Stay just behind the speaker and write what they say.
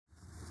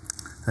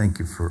Thank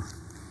you for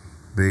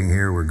being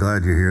here. We're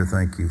glad you're here.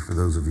 Thank you for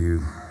those of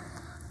you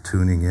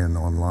tuning in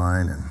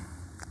online and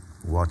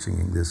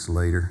watching this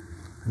later.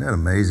 Isn't that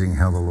amazing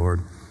how the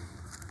Lord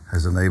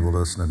has enabled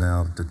us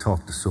now to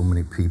talk to so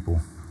many people,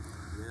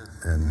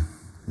 and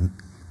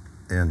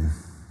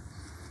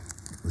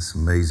this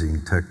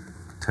amazing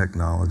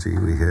technology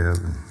we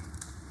have. And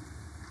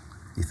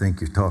you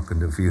think you're talking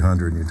to a few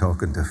hundred and you're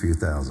talking to a few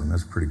thousand.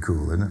 That's pretty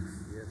cool, isn't it?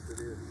 Yes,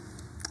 it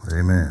is.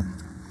 Amen.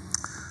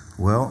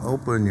 Well,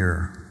 open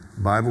your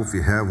Bible if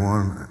you have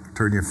one.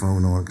 Turn your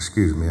phone on.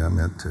 Excuse me, I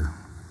meant to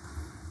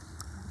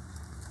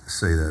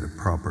say that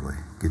properly.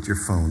 Get your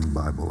phone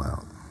Bible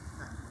out.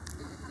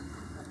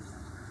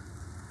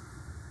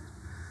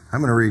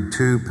 I'm going to read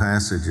two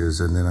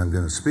passages, and then I'm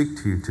going to speak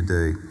to you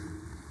today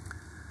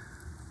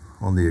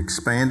on the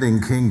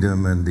expanding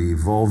kingdom and the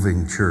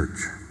evolving church.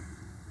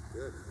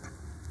 Good.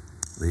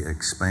 The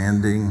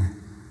expanding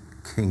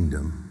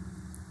kingdom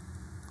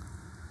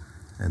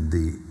and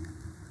the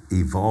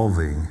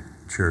evolving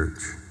church.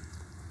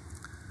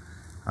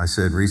 I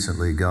said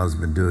recently God's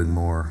been doing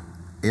more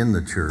in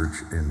the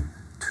church and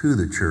to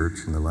the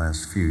church in the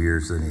last few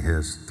years than he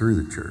has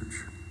through the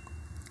church.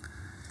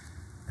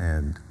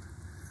 And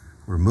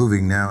we're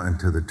moving now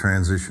into the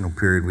transitional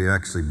period. We've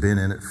actually been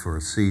in it for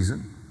a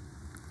season,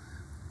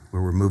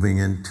 where we're moving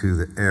into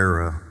the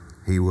era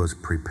he was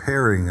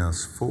preparing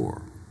us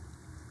for,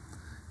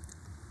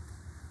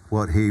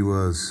 what he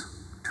was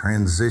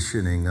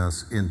transitioning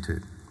us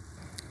into.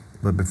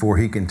 But before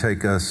he can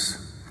take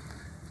us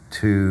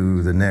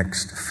to the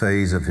next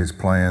phase of his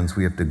plans,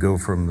 we have to go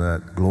from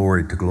that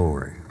glory to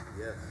glory.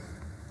 Yes.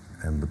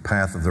 And the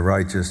path of the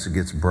righteous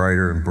gets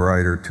brighter and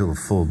brighter till the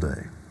full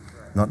day.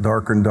 Not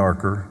darker and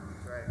darker,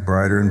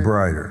 brighter and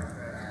brighter.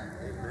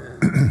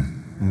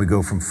 And we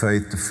go from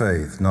faith to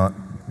faith, not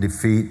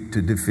defeat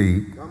to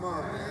defeat. Come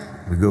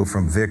on. We go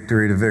from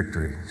victory to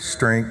victory,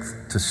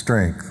 strength to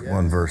strength, Yes.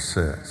 one verse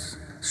says.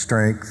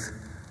 Strength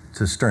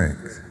to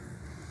strength.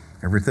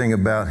 Everything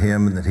about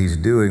him and that he's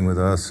doing with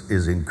us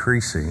is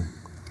increasing.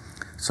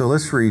 So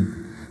let's read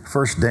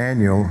 1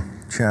 Daniel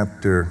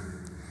chapter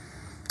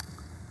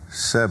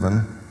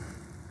 7,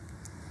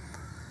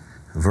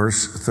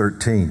 verse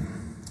 13.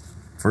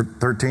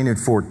 13 and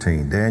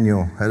 14,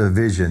 Daniel had a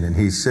vision, and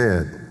he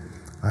said,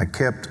 I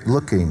kept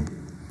looking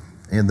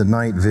in the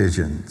night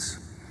visions.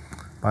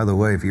 By the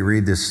way, if you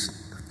read this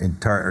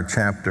entire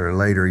chapter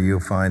later, you'll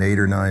find 8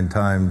 or 9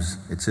 times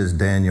it says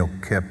Daniel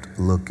kept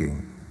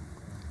looking.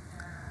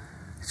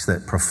 It's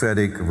that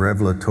prophetic,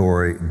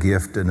 revelatory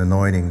gift and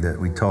anointing that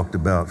we talked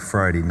about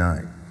Friday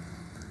night.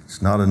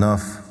 It's not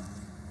enough.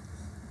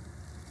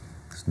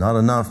 It's not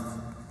enough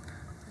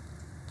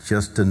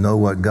just to know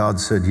what God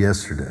said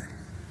yesterday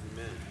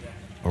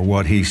or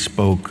what he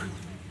spoke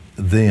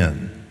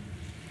then.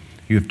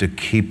 You have to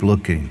keep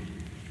looking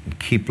and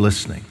keep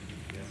listening.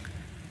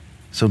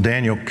 So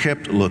Daniel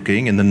kept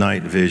looking in the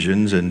night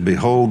visions, and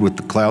behold, with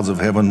the clouds of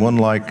heaven, one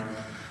like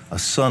a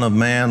son of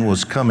man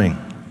was coming.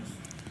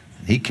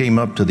 He came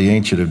up to the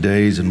Ancient of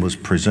Days and was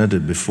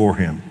presented before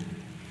him.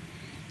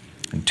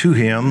 And to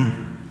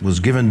him was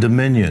given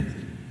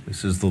dominion.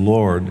 This is the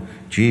Lord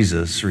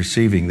Jesus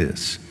receiving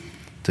this.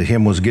 To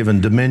him was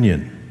given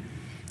dominion,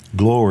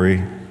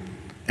 glory,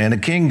 and a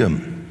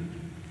kingdom,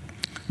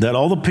 that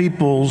all the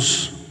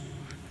peoples,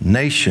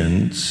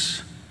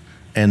 nations,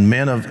 and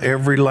men of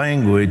every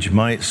language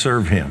might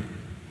serve him.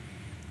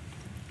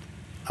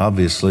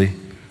 Obviously,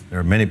 there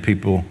are many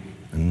people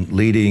in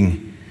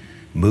leading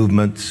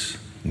movements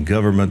and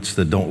governments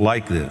that don't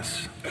like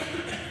this,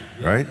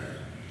 right?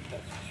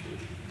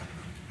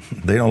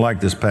 They don't like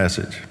this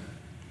passage.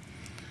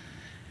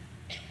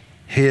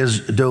 His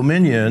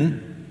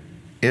dominion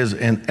is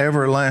an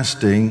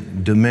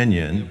everlasting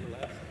dominion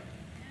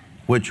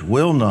which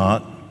will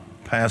not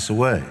pass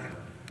away.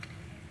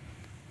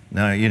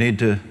 Now you need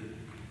to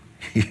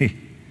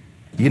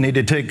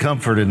take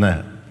comfort in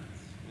that.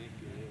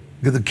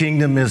 Because the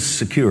kingdom is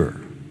secure.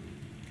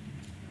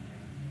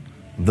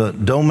 The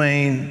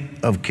domain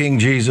of King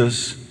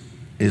Jesus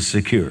is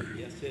secure.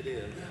 Yes, it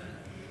is.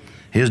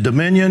 His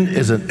dominion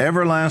is an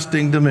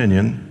everlasting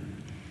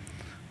dominion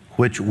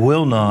which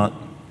will not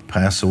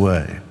pass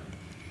away.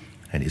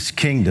 And his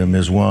kingdom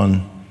is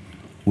one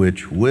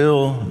which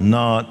will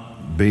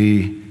not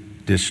be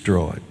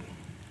destroyed.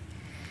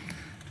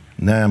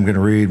 Now I'm going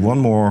to read one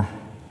more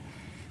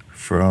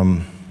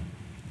from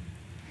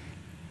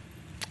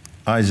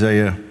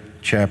Isaiah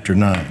chapter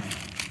 9.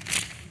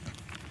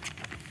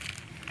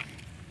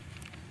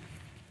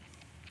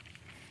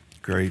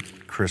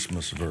 Great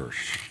Christmas verse.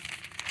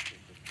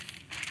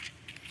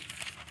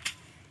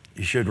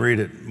 You should read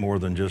it more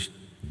than just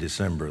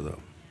December,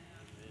 though.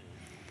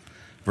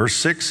 Verse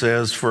 6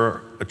 says,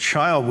 for a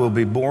child will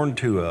be born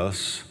to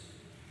us,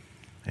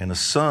 and a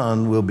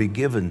son will be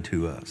given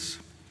to us,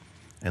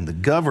 and the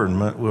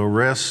government will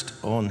rest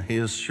on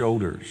his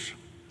shoulders.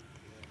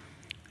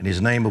 And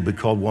his name will be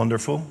called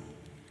Wonderful,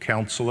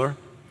 Counselor,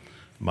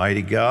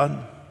 Mighty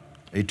God,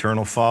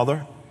 Eternal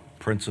Father,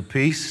 Prince of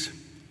Peace.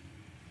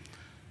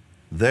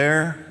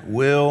 There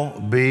will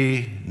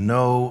be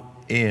no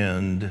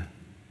end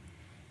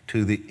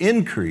to the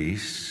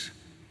increase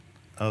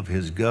of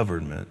his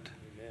government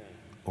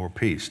or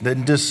peace.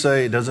 It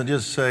doesn't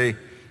just say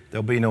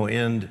there'll be no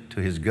end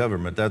to his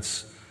government.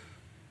 That's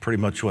pretty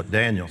much what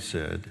Daniel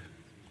said.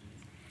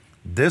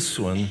 This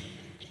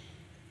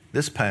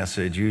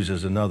passage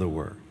uses another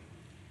word.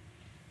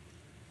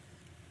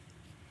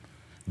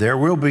 There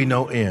will be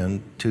no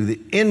end to the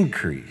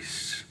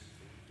increase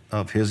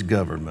of his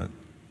government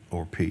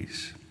or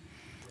peace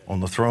on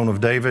the throne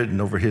of David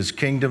and over his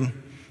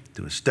kingdom,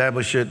 to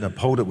establish it and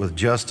uphold it with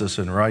justice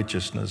and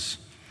righteousness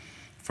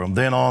from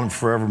then on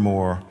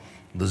forevermore.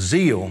 The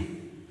zeal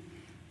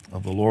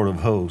of the Lord of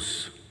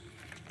hosts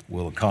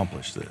will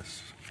accomplish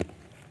this.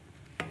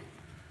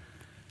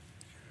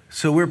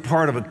 So we're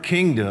part of a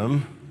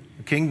kingdom.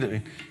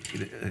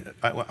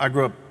 I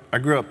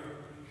grew up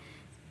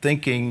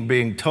thinking,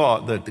 being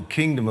taught that the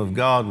kingdom of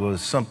God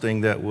was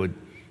something that would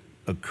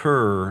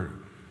occur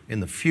in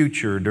the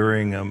future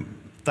during a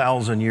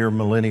 1,000-year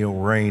millennial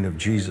reign of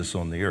Jesus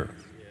on the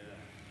earth.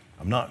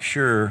 I'm not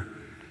sure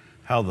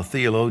how the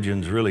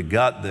theologians really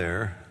got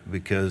there,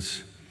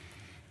 because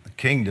the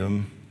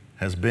kingdom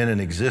has been in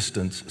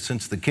existence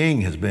since the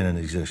king has been in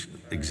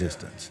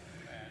existence.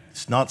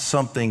 It's not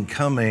something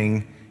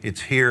coming,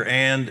 it's here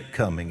and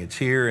coming. It's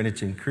here and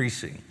it's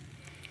increasing.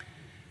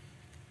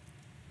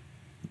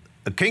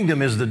 A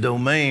kingdom is the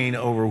domain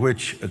over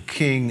which a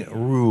king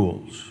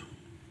rules.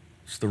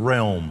 It's the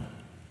realm.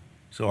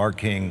 So our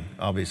king,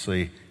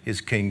 obviously,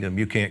 his kingdom,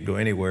 you can't go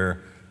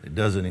anywhere that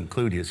doesn't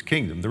include his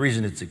kingdom. The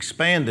reason it's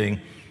expanding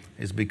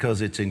is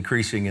because it's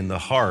increasing in the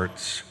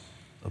hearts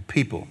of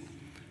people.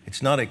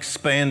 It's not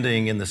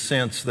expanding in the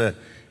sense that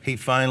he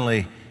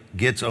finally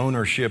gets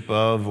ownership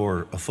of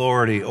or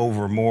authority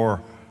over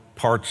more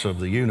parts of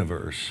the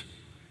universe.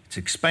 It's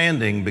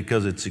expanding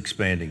because it's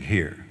expanding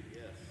here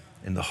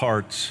in the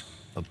hearts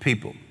of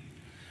people.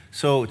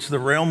 So it's the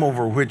realm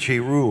over which he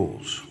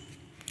rules.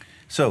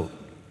 So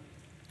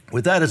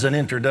with that as an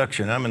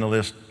introduction, I'm going to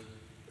list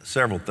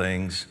several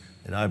things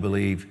that I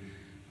believe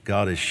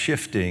God is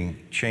shifting,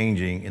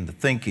 changing in the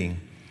thinking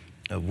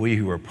of we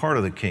who are part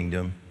of the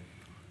kingdom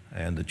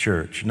and the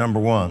church. Number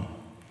one,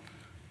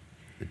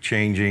 the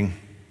changing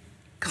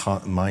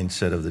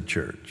mindset of the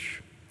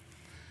church.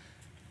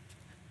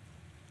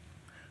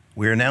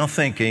 We are now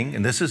thinking,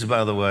 and this is,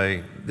 by the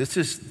way,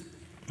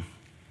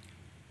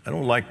 I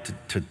don't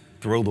like to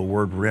throw the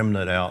word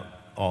remnant out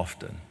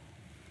often,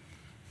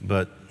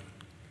 but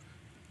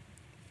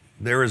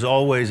there is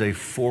always a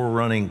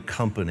forerunning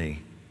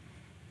company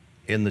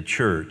in the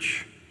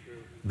church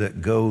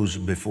that goes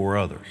before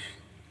others.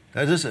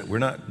 That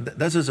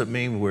doesn't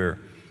mean we're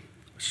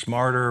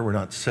smarter. We're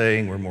not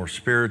saying we're more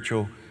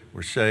spiritual.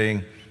 We're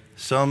saying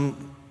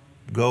some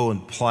go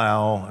and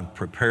plow and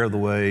prepare the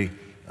way,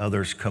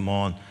 others come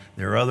on.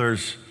 There are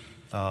others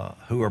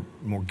who are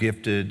more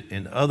gifted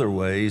in other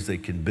ways. They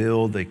can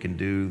build, they can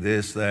do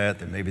this,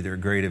 that, and maybe they're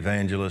great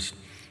evangelists.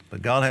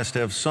 But God has to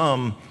have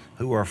some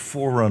who are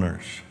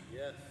forerunners,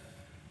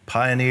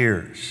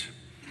 pioneers.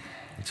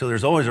 And so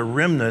there's always a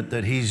remnant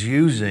that he's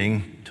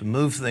using to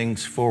move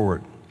things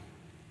forward.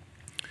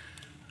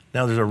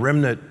 Now there's a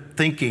remnant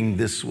thinking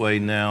this way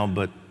now,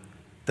 but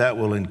that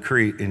will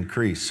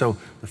increase. So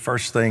the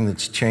first thing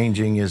that's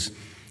changing is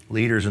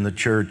leaders in the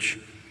church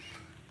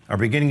are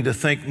beginning to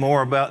think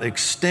more about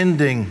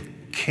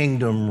extending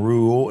kingdom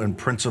rule and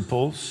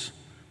principles,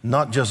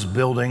 not just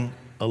building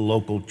a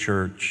local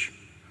church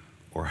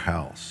or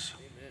house.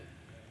 Amen.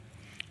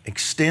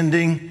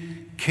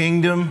 Extending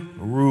kingdom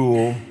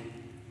rule,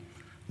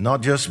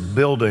 not just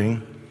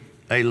building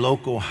a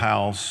local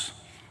house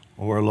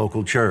or a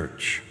local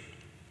church.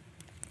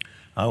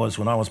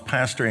 When I was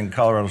pastoring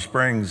Colorado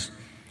Springs,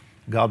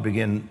 God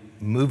began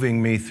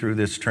moving me through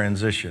this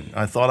transition.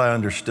 I thought I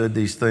understood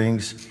these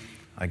things.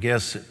 I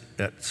guess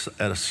at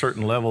a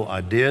certain level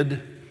I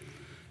did,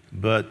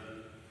 but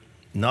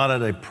not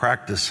at a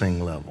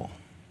practicing level,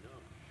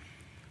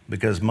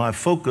 because my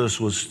focus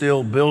was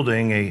still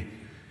building a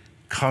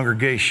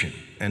congregation,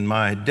 and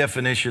my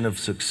definition of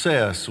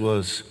success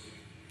was,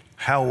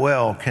 how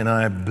well can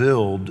I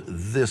build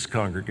this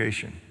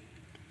congregation?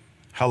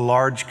 How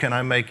large can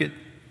I make it?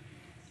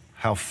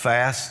 How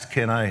fast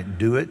can I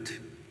do it?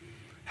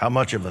 How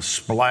much of a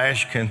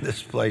splash can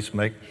this place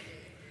make?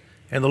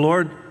 And the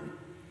Lord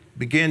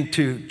began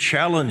to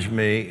challenge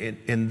me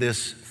in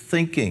this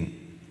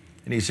thinking.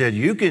 And he said,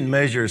 you can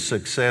measure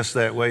success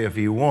that way if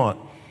you want,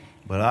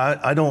 but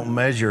I don't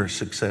measure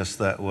success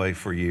that way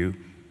for you,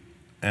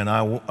 and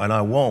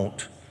I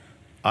won't.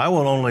 I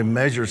will only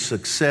measure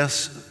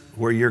success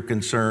where you're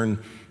concerned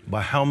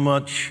by how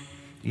much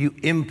you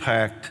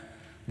impact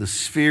the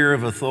sphere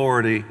of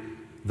authority,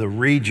 the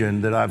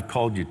region that I've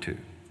called you to.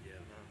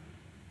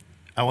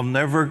 I will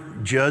never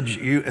judge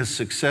you as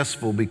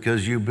successful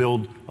because you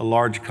build a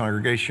large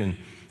congregation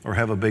or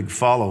have a big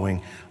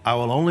following. I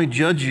will only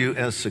judge you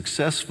as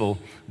successful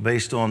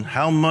based on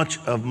how much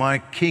of my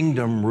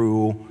kingdom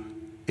rule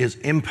is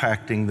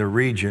impacting the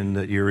region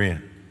that you're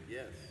in.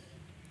 Yes.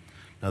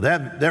 Now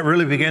that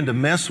really began to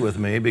mess with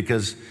me,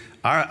 because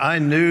I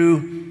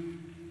knew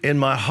in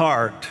my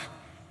heart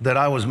that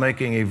I was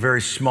making a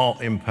very small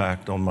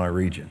impact on my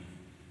region.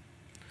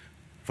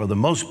 For the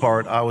most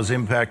part, I was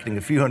impacting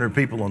a few hundred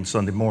people on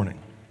Sunday morning.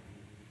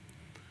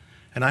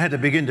 And I had to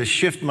begin to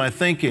shift my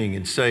thinking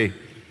and say,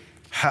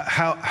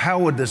 how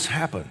would this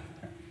happen?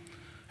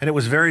 And it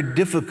was very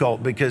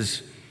difficult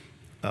because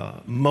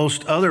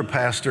most other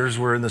pastors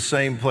were in the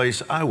same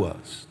place I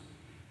was.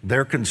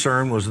 Their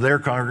concern was their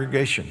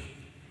congregation.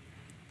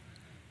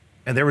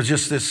 And there was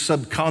just this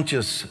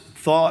subconscious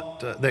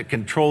thought that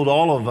controlled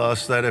all of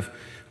us that if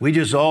we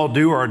just all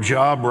do our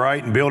job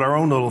right and build our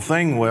own little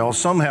thing well,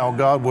 somehow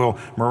God will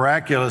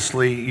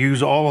miraculously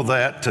use all of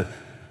that to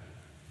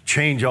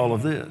change all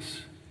of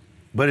this.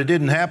 But it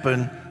didn't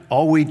happen.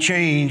 All we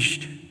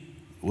changed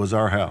was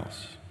our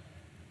house.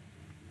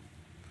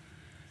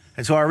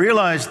 And so I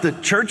realized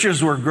that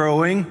churches were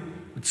growing,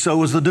 but so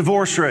was the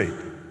divorce rate.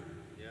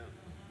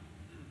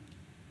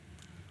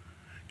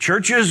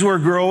 Churches were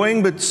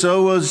growing, but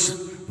so was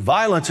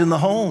violence in the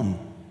home.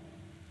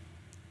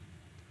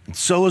 And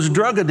so was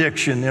drug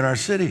addiction in our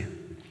city.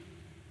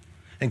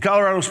 And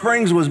Colorado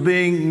Springs was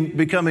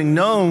becoming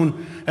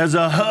known as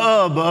a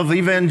hub of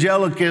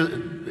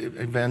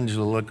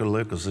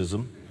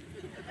evangelicalism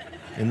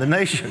in the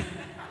nation.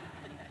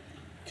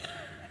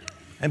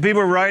 And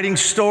people were writing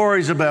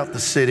stories about the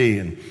city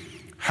and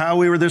how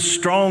we were this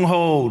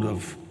stronghold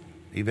of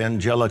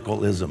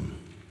evangelicalism.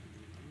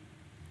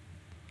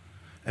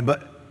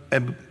 But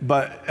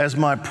as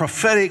my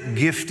prophetic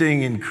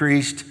gifting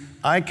increased,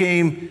 I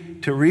came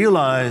to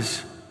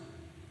realize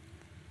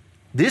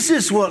this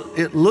is what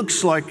it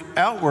looks like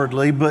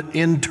outwardly, but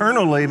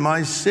internally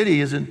my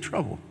city is in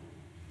trouble.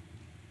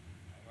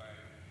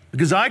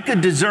 Because I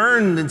could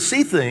discern and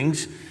see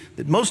things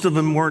that most of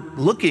them weren't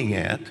looking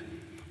at,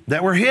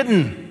 that were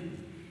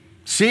hidden,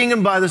 seeing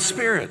them by the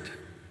Spirit.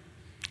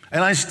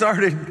 And I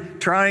started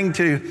trying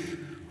to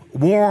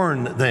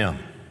warn them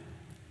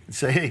and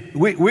say, hey,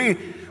 we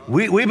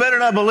better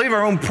not believe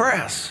our own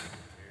press.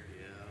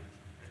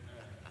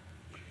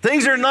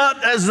 Things are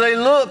not as they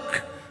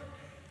look.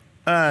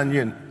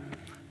 And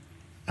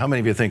how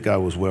many of you think I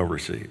was well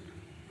received?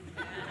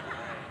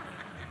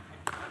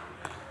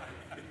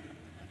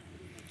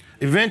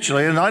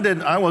 Eventually, and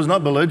I was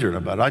not belligerent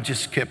about it, I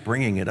just kept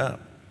bringing it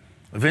up.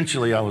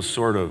 Eventually, I was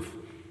sort of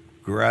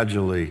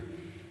gradually,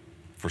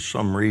 for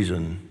some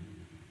reason,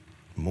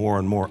 more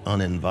and more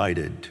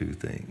uninvited to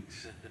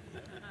things.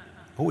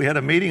 Oh, we had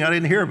a meeting, I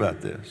didn't hear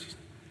about this.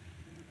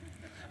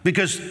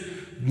 Because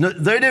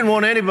they didn't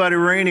want anybody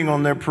raining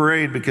on their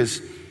parade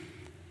because,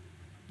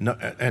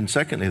 and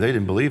secondly, they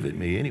didn't believe in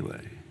me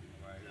anyway.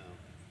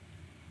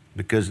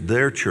 Because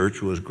their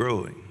church was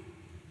growing.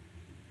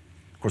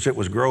 Of course, it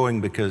was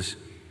growing because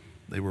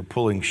they were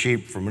pulling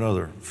sheep from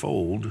another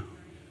fold.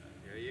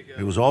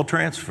 It was all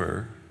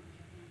transfer.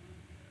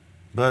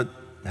 But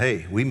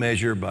hey, we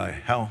measure by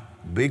how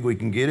big we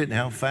can get it and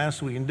how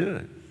fast we can do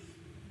it.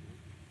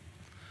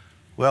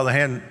 Well,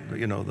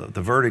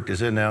 the verdict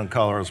is in now in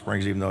Colorado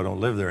Springs, even though I don't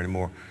live there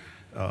anymore.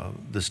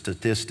 The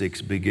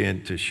statistics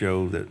begin to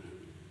show that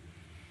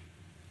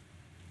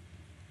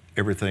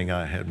everything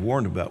I had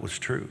warned about was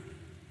true.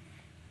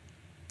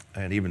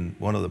 And even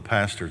one of the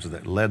pastors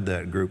that led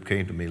that group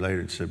came to me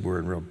later and said, we're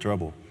in real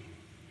trouble.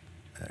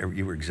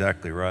 You were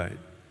exactly right.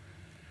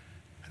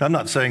 And I'm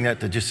not saying that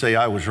to just say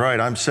I was right.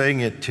 I'm saying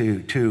it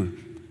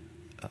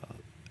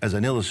as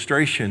an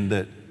illustration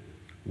that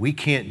we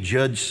can't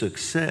judge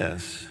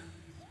success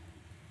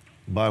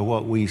by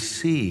what we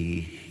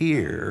see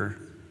here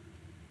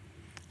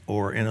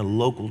or in a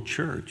local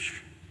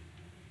church.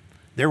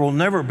 There will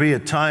never be a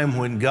time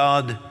when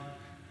God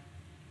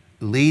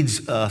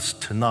leads us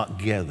to not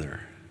gather.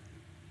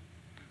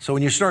 So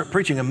when you start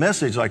preaching a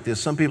message like this,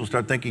 some people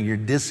start thinking you're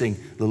dissing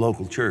the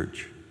local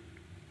church.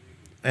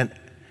 And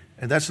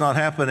that's not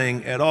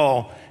happening at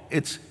all.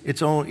 It's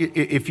only,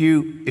 if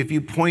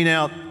you point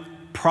out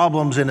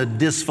problems in a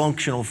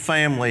dysfunctional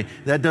family,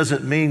 that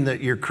doesn't mean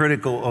that you're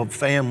critical of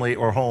family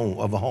or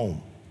of a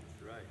home.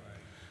 Right.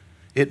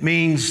 It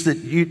means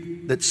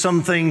that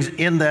some things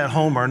in that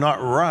home are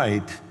not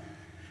right.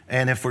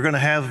 And if we're going to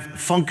have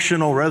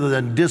functional rather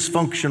than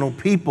dysfunctional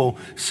people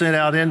sent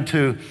out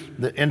into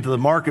the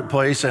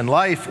marketplace and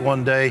life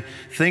one day,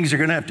 things are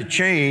going to have to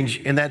change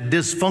in that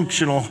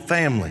dysfunctional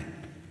family.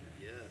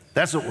 Yes.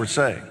 That's what we're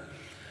saying.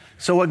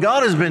 So what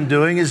God has been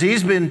doing is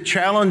he's been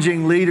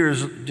challenging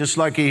leaders just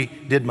like he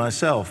did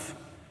myself.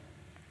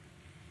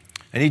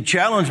 And he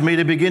challenged me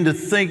to begin to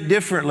think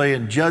differently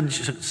and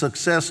judge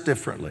success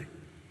differently.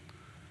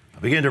 I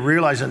began to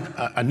realize, and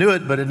I knew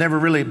it, but it never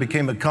really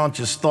became a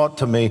conscious thought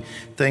to me.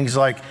 Things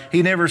like,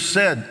 he never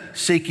said,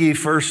 seek ye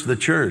first the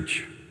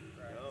church.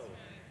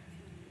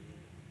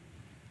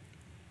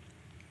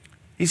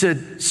 He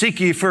said, seek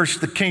ye first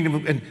the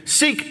kingdom, and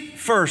seek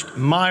first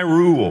my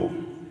rule.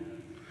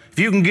 If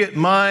you can get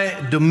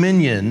my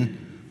dominion,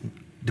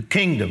 the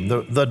kingdom,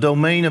 the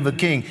domain of a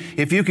king,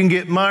 if you can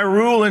get my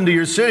rule into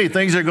your city,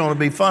 things are going to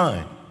be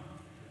fine.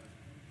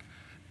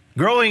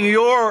 Growing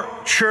your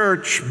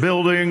church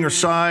building or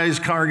size,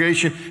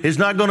 congregation is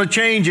not going to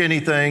change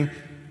anything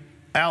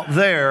out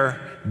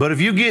there But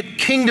if you get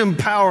kingdom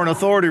power and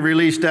authority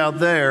released out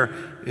there,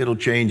 it'll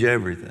change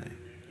everything.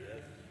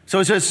 So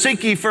it says,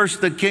 seek ye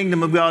first the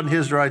kingdom of God and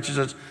his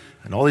righteousness,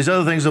 and all these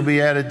other things will be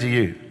added to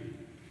you.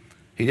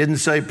 He didn't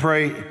say,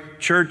 pray,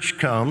 church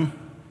come,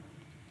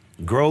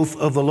 growth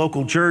of the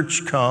local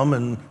church come,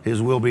 and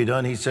his will be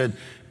done. He said,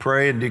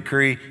 pray and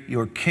decree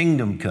your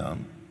kingdom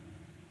come.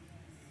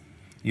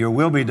 Your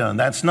will be done.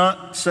 That's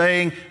not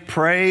saying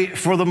pray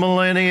for the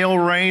millennial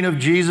reign of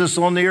Jesus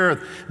on the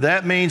earth.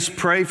 That means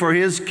pray for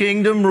his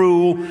kingdom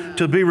rule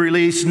to be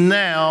released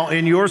now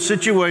in your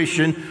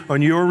situation or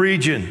in your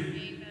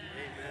region.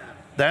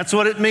 That's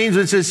what it means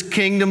when it says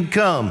kingdom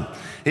come.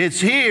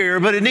 It's here,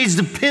 but it needs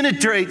to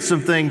penetrate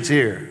some things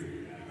here.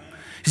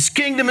 His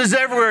kingdom is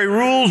everywhere. He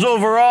rules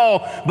over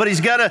all, but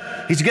he's got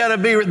to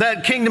be,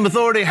 that kingdom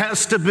authority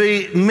has to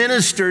be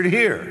ministered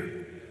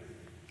here.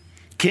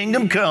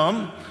 Kingdom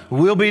come,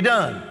 will be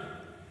done.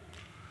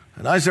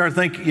 And I started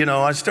thinking,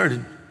 I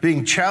started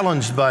being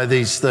challenged by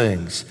these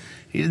things.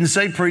 He didn't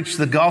say preach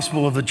the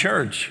gospel of the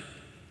church.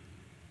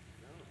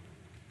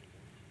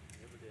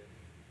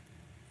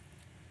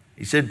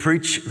 He said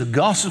preach the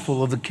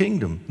gospel of the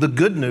kingdom, the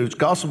good news.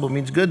 Gospel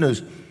means good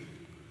news.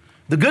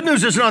 The good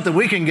news is not that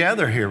we can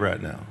gather here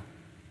right now.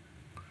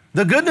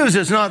 The good news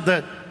is not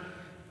that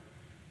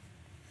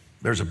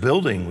there's a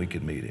building we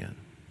can meet in.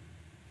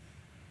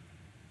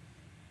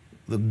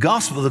 The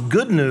gospel, the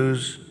good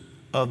news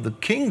of the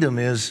kingdom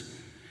is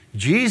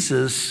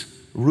Jesus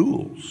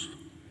rules.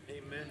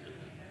 Amen.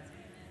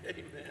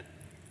 Amen.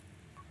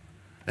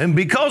 And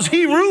because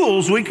he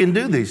rules, we can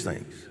do these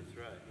things. That's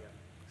right.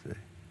 See?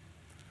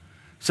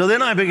 So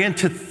then I began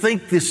to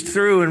think this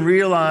through and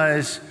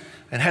realize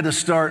and had to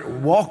start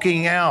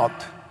walking out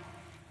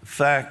the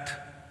fact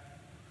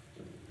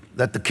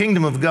that the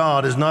kingdom of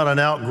God is not an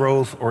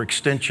outgrowth or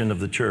extension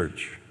of the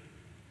church.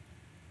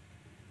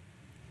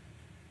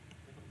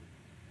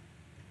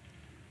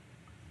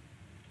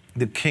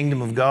 The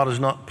kingdom of God is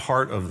not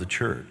part of the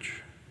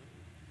church.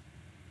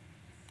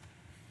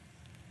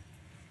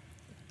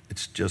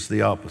 It's just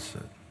the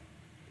opposite.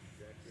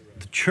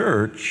 The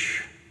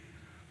church,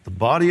 the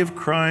body of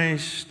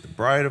Christ, the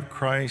bride of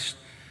Christ,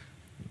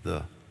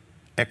 the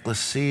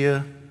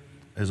ecclesia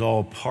is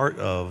all part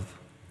of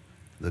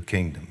the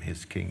kingdom,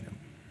 his kingdom.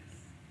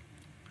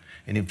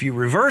 And if you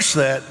reverse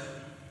that,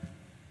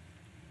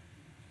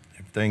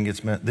 everything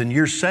gets met, then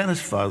you're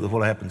satisfied with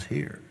what happens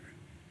here.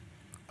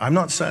 I'm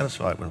not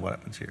satisfied with what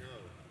happens here.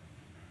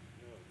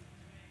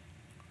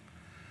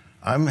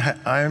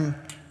 I'm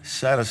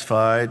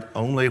satisfied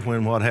only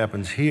when what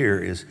happens here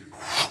is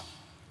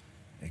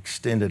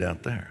extended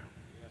out there.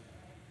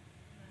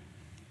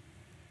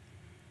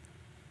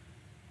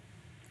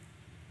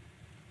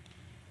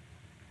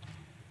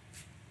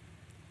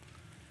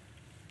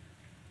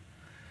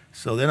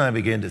 So then I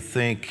began to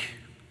think,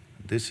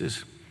 this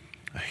is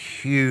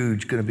going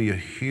to be a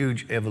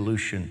huge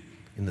evolution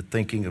in the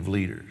thinking of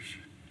leaders.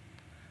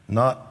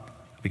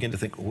 Begin to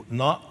think,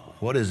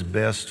 not what is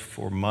best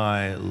for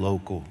my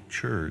local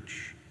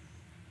church,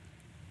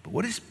 but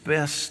what is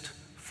best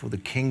for the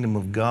kingdom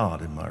of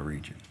God in my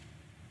region.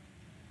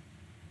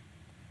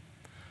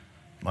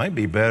 Might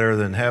be better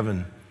than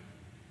having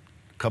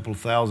a couple of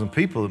thousand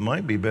people. It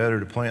might be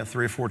better to plant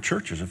 3 or 4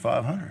 churches or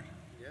 500.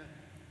 Yeah.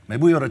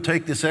 Maybe we ought to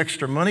take this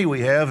extra money we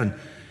have and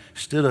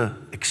instead of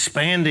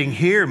expanding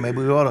here,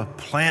 maybe we ought to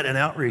plant an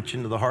outreach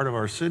into the heart of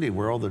our city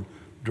where all the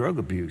drug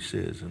abuse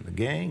is and the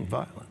gang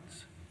violence.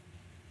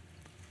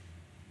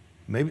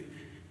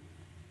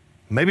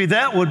 Maybe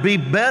that would be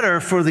better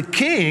for the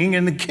king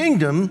and the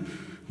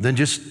kingdom than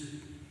just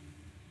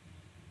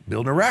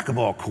building a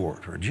racquetball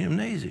court or a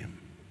gymnasium.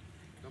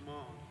 Come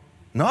on.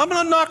 No, I'm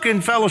not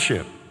knocking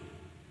fellowship.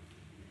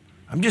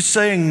 I'm just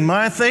saying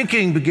my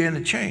thinking began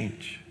to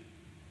change.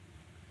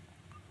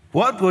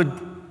 What would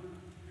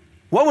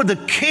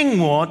the king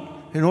want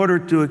in order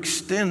to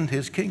extend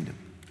his kingdom?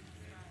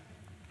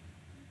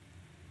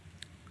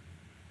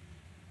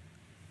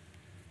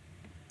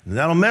 And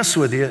that'll mess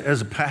with you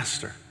as a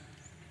pastor.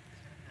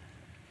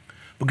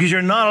 Because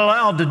you're not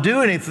allowed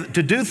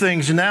to do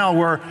things now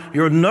where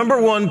your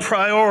number one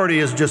priority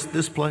is just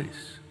this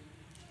place,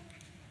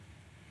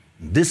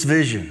 this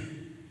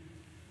vision,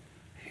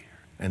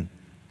 and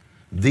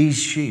these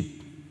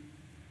sheep.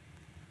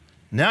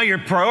 Now your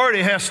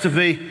priority has to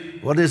be,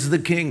 what does the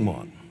king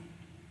want?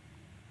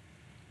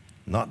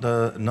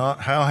 Not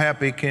how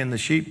happy can the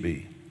sheep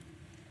be.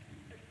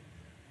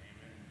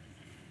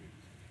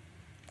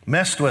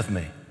 Messed with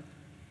me.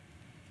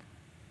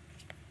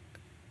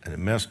 And it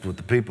messed with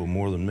the people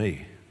more than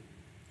me.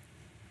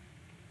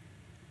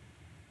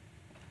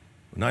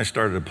 When I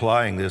started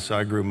applying this,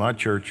 I grew my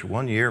church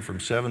one year from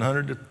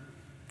 700 to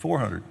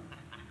 400.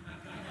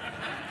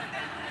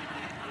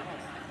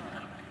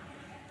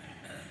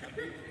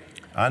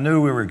 I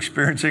knew we were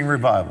experiencing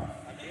revival.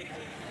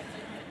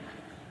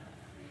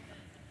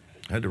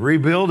 I had to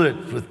rebuild it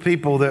with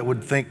people that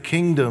would think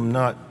kingdom,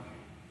 not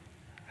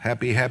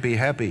happy, happy,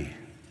 happy.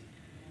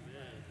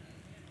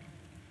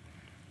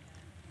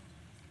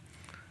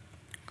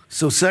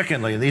 So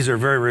secondly, and these are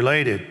very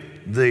related,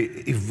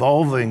 the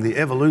evolving, the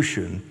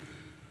evolution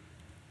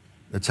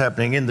that's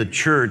happening in the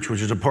church,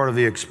 which is a part of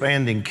the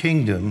expanding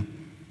kingdom,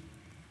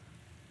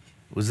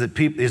 is that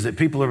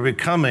people are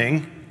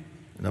becoming,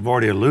 and I've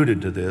already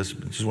alluded to this,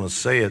 but I just want to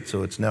say it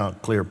so it's now a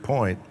clear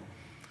point,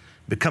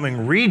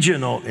 becoming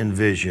regional in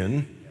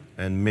vision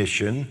and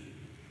mission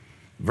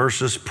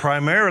versus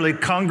primarily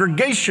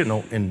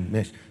congregational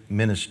in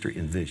ministry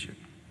and vision.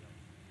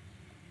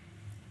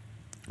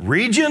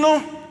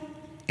 Regional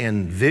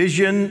in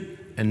vision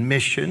and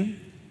mission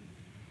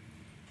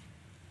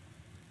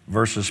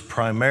versus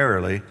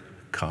primarily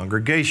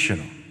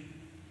congregational.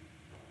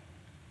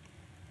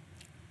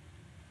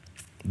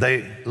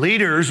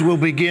 Leaders will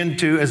begin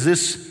to, as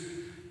this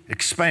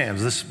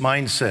expands, this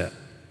mindset,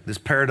 this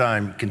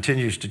paradigm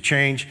continues to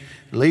change,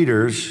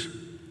 leaders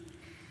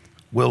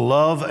will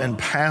love and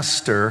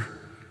pastor,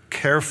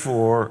 care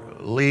for,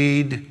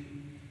 lead,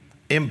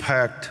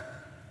 impact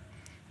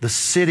the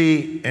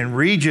city and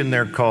region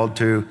they're called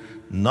to,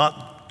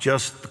 not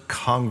just the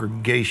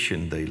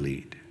congregation they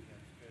lead.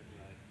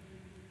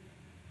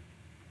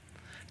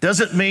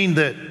 Doesn't mean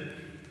that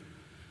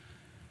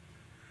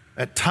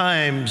at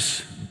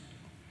times,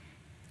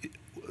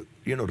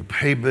 to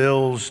pay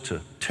bills, to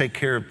take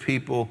care of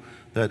people,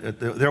 that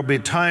there'll be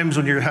times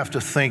when you have to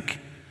think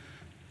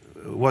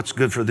what's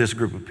good for this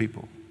group of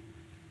people.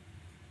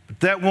 But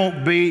that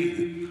won't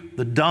be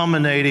the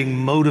dominating,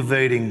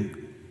 motivating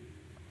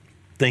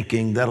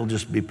thinking. That'll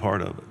just be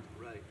part of it.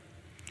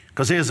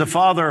 Because as a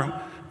father,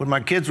 when my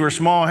kids were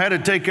small, I had to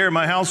take care of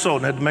my household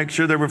and had to make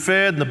sure they were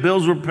fed and the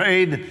bills were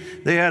paid.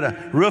 They had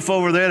a roof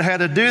over their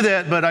head, had to do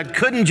that, but I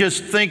couldn't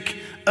just think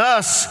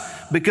us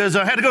because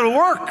I had to go to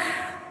work.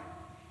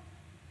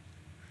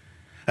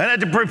 I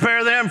had to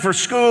prepare them for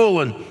school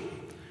and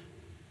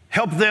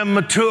help them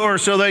mature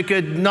so they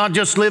could not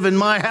just live in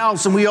my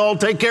house and we all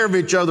take care of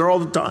each other all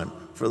the time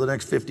for the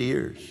next 50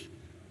 years.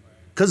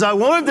 Because I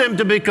wanted them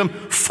to become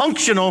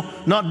functional,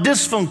 not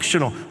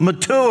dysfunctional,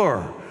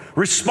 mature,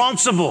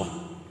 responsible,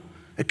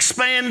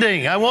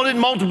 expanding. I wanted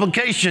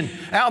multiplication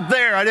out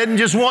there. I didn't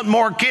just want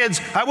more kids.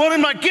 I wanted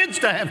my kids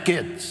to have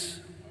kids.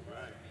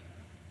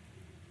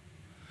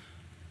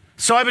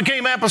 So I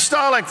became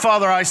apostolic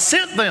father. I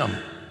sent them.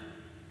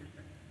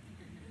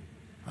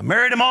 I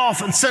married them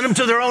off and sent them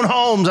to their own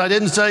homes. I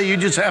didn't say you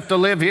just have to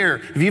live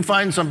here. If you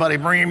find somebody,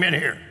 bring him in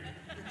here.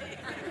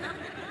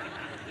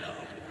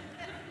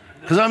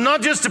 Because I'm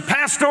not just a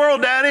pastoral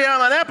daddy,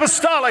 I'm an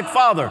apostolic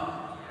father.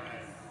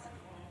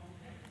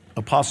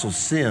 Apostles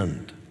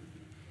sinned.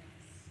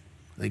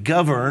 They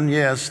govern,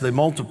 yes, they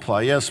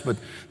multiply, yes, but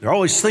they're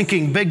always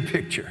thinking big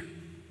picture,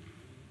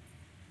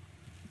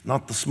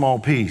 not the small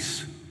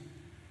piece.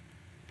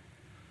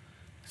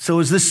 So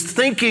as this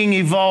thinking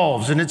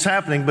evolves, and it's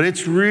happening, but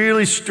it's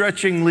really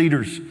stretching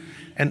leaders.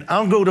 And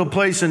I'll go to a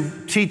place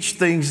and teach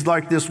things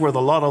like this with a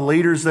lot of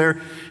leaders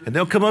there, and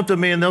they'll come up to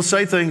me and they'll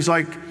say things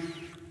like,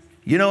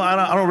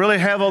 I don't really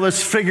have all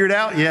this figured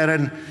out yet,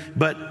 and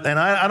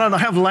I don't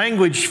have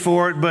language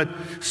for it, but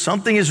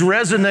something is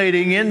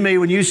resonating in me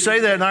when you say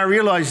that, and I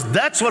realize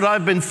that's what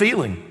I've been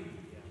feeling.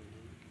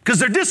 Because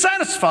they're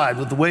dissatisfied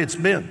with the way it's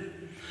been.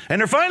 And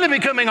they're finally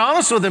becoming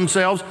honest with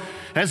themselves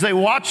as they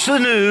watch the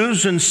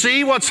news and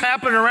see what's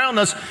happening around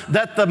us,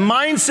 that the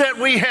mindset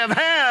we have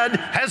had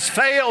has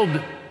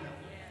failed.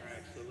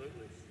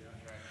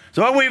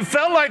 So we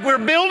felt like we're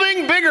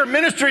building bigger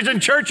ministries and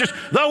churches.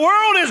 The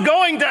world is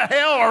going to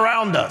hell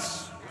around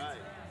us.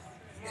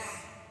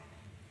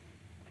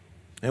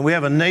 And we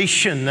have a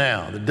nation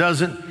now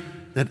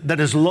that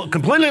has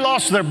completely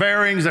lost their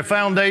bearings, their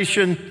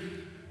foundation.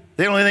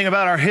 They don't know anything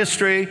about our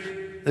history.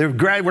 We're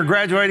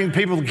graduating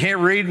people who can't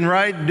read and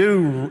write and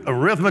do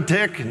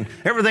arithmetic, and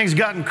everything's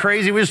gotten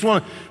crazy.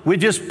 We're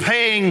just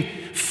paying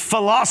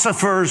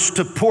philosophers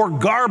to pour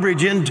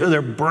garbage into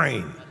their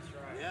brain.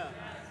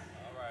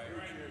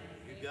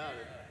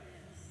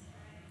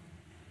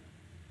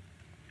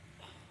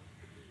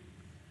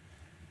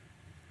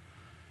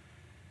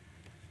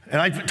 And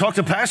I talk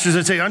to pastors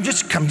and say, I'm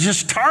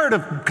just tired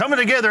of coming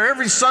together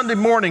every Sunday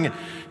morning and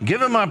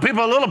giving my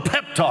people a little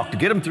pep talk to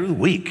get them through the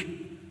week.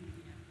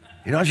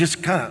 I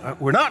just I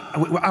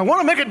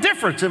want to make a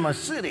difference in my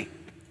city.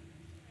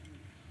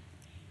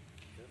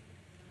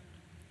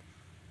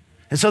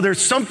 And so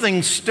there's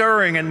something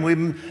stirring, and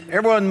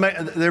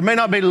there may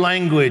not be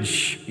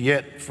language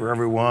yet for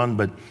everyone,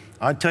 but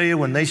I tell you,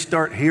 when they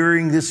start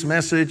hearing this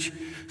message,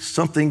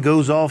 something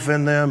goes off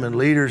in them, and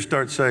leaders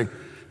start saying,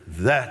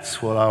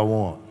 that's what I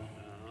want.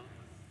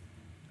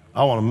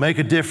 I want to make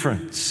a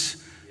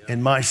difference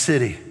in my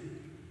city,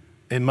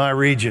 in my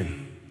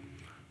region,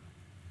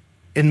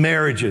 in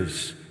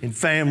marriages, in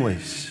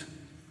families.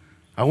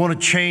 I want to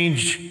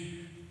change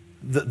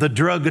the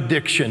drug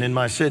addiction in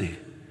my city.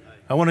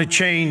 I want to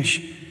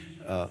change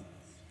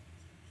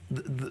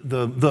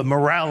the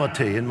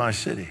morality in my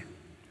city.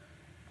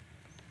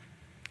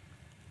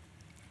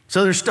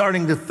 So they're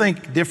starting to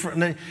think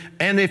differently.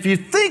 And if you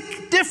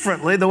think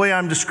differently, the way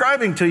I'm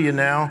describing to you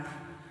now,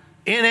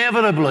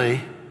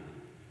 inevitably,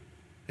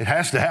 it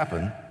has to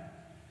happen.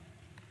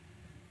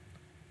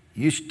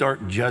 you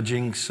start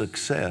judging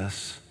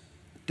success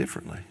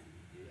differently.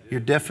 Your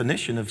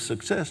definition of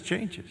success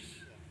changes.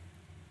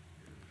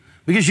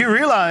 Because you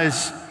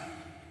realize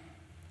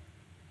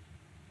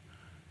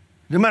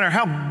no matter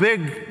how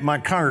big my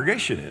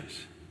congregation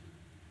is,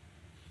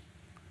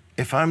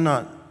 if I'm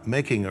not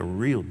making a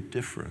real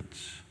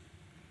difference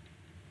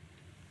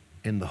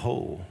in the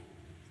whole,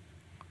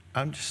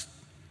 I'm just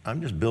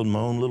building my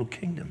own little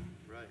kingdom.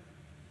 Right.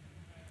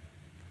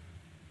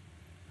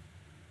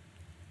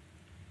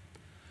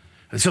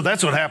 And so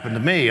that's what happened to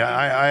me.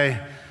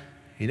 I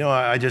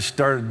just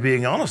started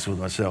being honest with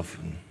myself.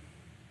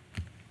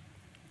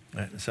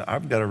 And so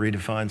I've got to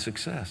redefine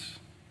success.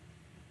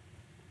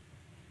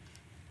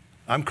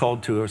 I'm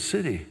called to a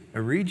city,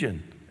 a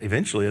region,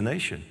 eventually a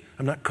nation.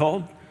 I'm not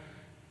called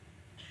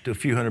to a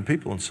few hundred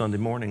people on Sunday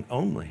morning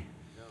only.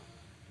 No.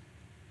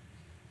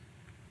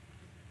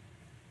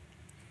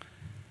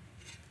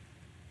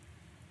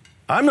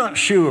 I'm not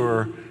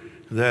sure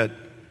that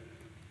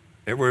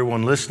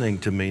everyone listening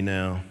to me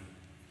now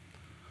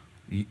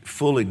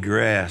fully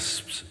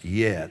grasps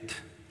yet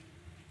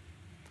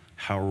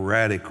how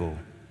radical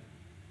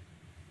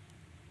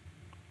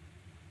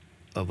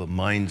of a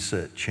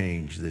mindset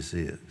change this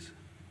is.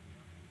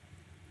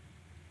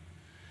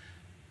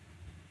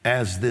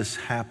 As this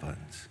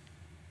happens,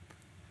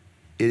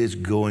 it is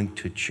going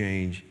to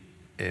change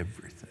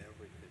everything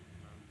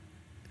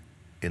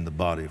in the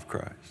body of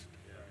Christ.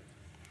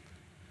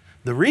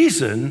 The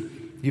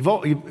reason,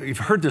 you've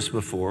heard this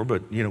before,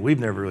 but we've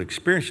never really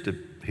experienced it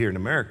here in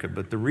America,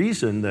 but the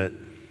reason that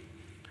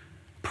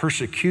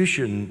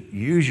persecution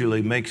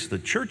usually makes the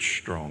church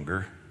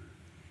stronger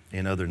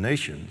in other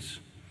nations,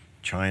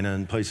 China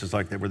and places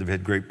like that where they've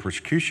had great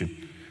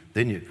persecution,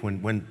 then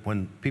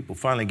when people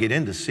finally get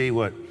in to see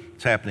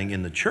what's happening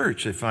in the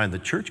church, they find the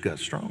church got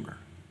stronger.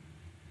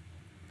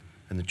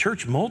 And the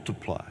church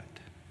multiplied.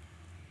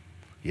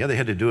 Yeah, they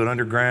had to do it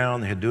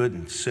underground. They had to do it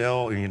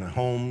in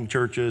home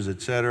churches,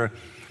 etc.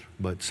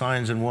 But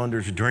signs and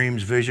wonders,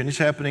 dreams, vision, it's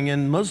happening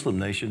in Muslim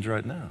nations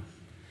right now.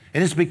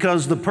 And it's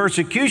because the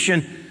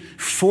persecution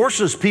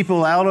forces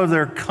people out of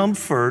their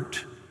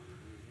comfort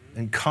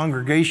and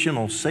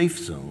congregational safe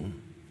zone.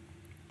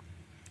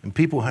 And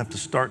people have to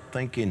start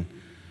thinking,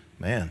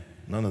 man,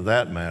 none of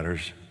that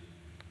matters.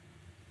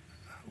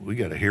 We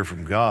got to hear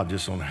from God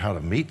just on how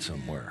to meet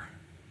somewhere.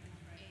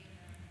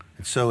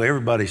 And so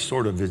everybody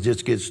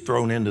just gets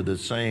thrown into the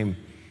same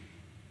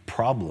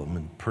problem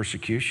and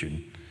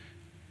persecution.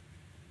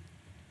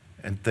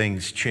 And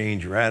things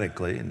change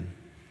radically, and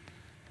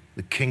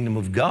the kingdom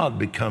of God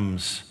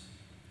becomes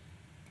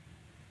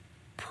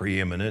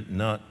preeminent,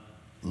 not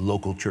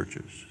local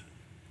churches.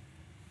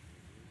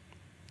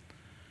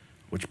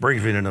 Which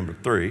brings me to number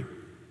 3.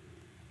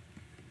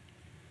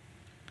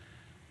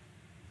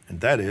 And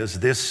that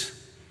is,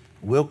 this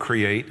will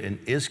create and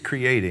is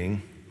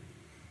creating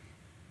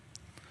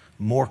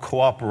more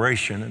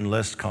cooperation and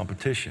less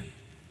competition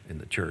in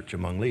the church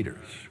among leaders.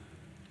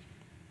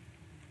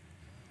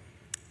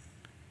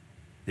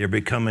 They're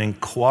becoming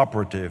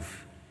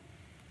cooperative,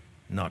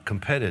 not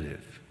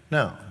competitive.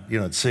 Now,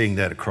 you're not seeing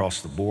that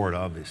across the board,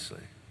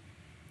 obviously.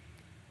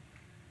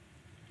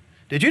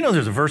 Did you know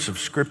there's a verse of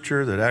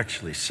Scripture that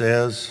actually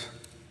says,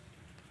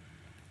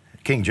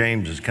 King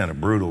James is kind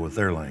of brutal with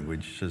their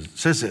language, it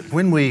says that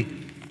when we,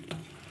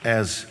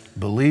 as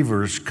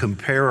believers,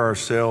 compare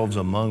ourselves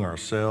among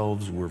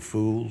ourselves, we're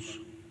fools.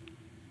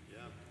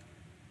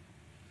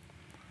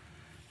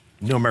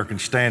 New American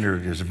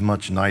Standard is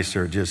much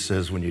nicer. It just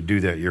says when you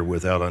do that, you're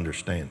without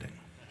understanding.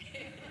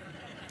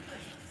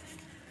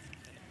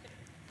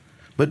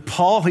 But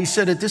Paul, he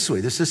said it this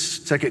way. This is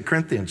 2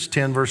 Corinthians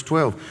 10, verse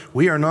 12.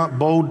 We are not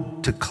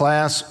bold to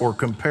class or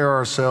compare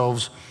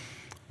ourselves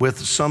with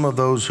some of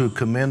those who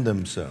commend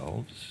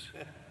themselves.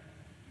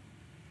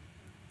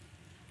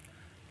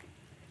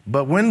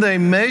 But when they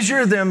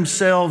measure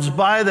themselves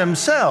by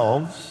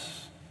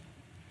themselves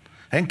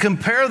and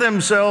compare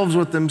themselves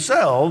with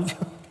themselves,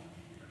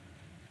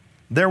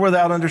 they're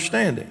without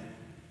understanding.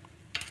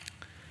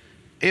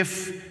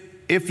 If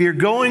you're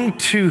going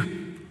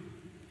to,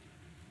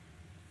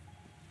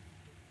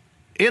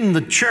 in the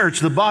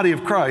church, the body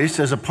of Christ,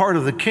 as a part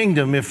of the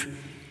kingdom,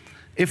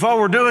 if all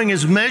we're doing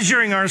is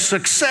measuring our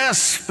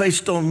success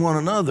based on one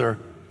another,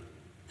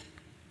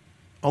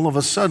 all of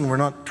a sudden we're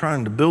not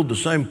trying to build the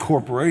same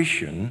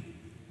corporation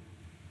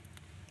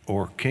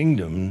or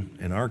kingdom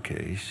in our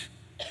case.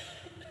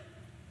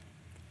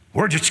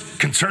 We're just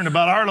concerned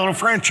about our little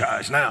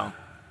franchise now.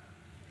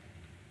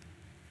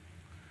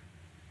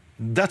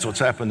 That's what's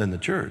happened in the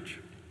church.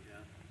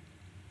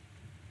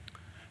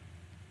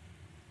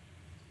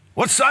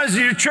 What size is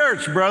your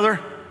church, brother?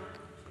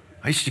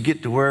 I used to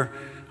get to where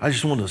I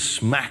just wanted to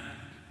smack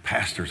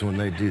pastors when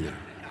they do that.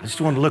 I just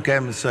wanted to look at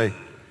them and say,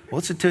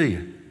 what's it to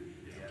you?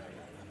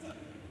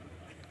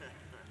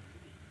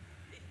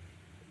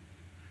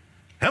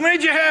 How many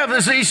did you have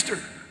this Easter?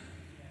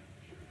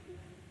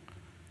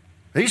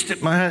 I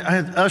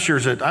had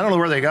ushers I don't know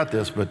where they got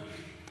this, but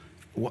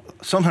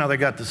somehow they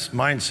got this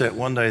mindset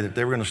one day that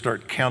they were going to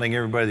start counting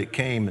everybody that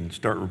came and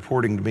start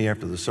reporting to me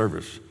after the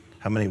service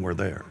how many were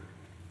there.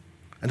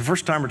 And the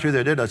first time or two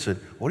they did, I said,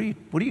 what do you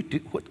do?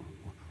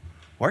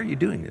 Why are you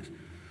doing this?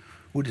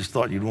 We just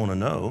thought you'd want to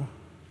know.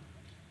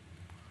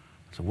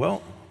 I said,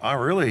 well,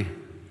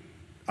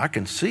 I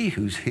can see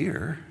who's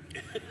here.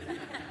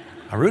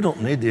 I really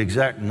don't need the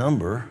exact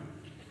number.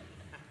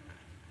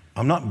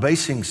 I'm not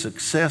basing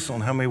success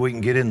on how many we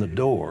can get in the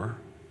door.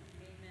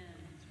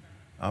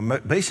 I'm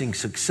basing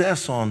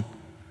success on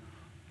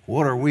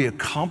what are we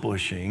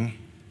accomplishing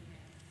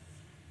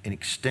in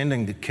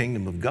extending the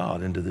kingdom of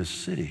God into this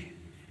city,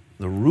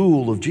 the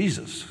rule of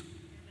Jesus.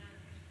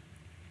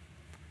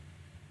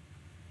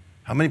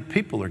 How many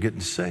people are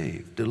getting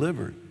saved,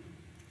 delivered?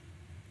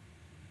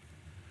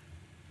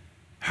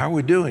 How are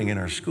we doing in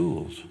our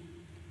schools?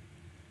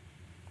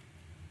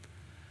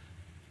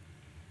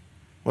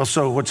 Well,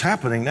 so what's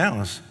happening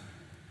now is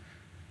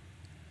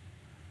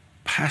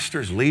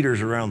pastors,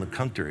 leaders around the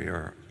country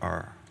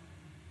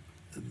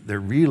they're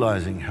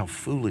realizing how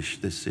foolish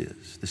this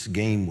is, this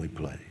game we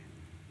play.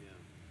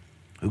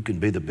 Who can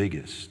be the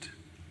biggest?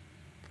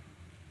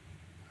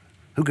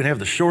 Who can have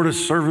the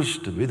shortest service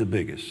to be the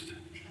biggest?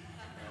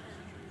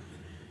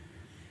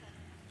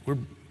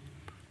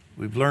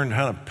 We've learned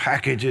how to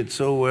package it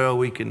so well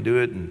we can do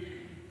it. And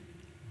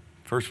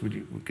first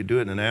we could do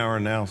it in an hour,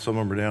 and now some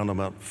of them are down to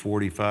about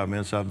 45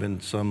 minutes. I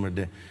don't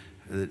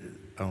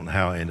know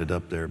how I ended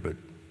up there, but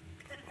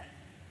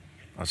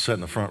I sat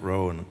in the front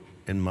row, and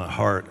in my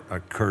heart, I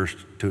cursed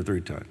 2 or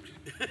 3 times.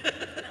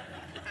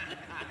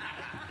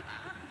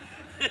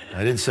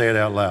 I didn't say it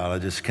out loud. I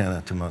just kind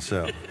of to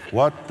myself,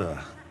 what the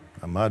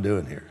am I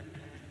doing here?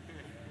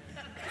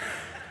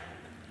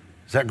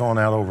 Is that going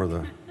out over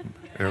the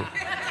air?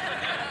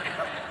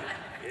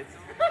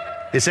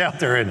 It's out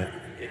there, isn't it?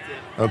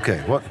 Okay,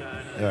 what?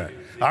 All right.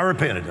 I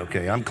repented,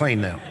 okay. I'm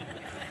clean now.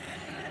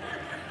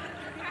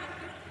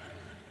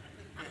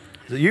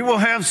 So you will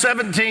have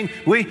 17.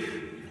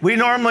 We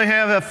normally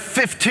have a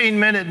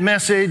 15-minute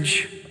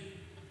message,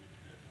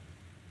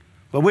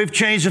 but we've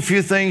changed a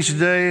few things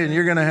today, and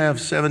you're going to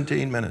have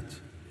 17 minutes.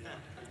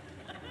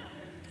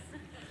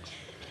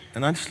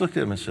 And I just looked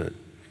at him and said,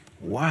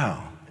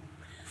 wow,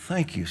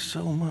 thank you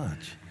so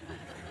much.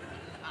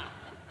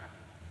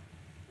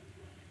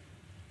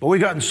 But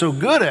we've gotten so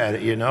good at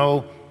it,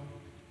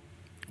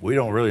 we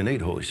don't really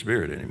need Holy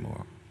Spirit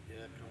anymore.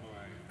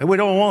 And we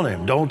don't want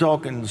him. Don't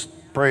talk and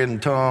pray in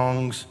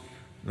tongues,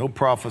 no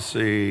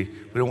prophecy.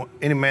 We don't want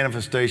any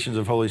manifestations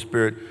of Holy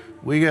Spirit.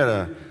 We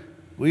gotta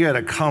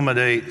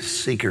accommodate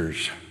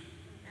seekers.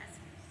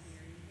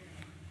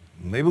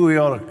 Maybe we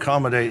ought to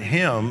accommodate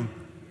him.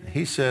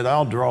 He said,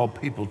 I'll draw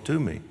people to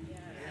me.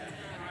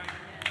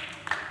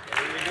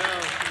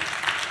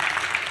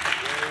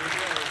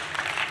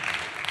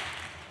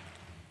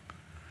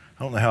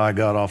 I don't know how I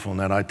got off on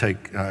that.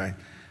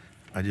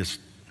 I'm just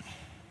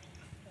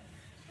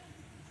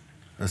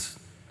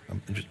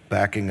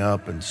backing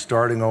up and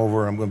starting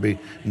over. I'm going to be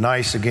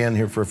nice again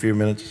here for a few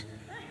minutes.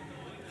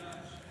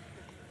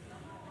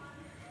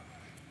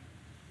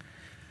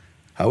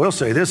 I will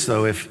say this,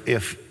 though.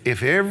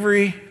 If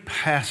every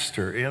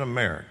pastor in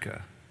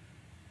America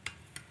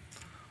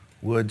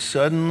would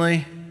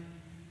suddenly,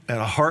 at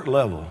a heart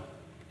level,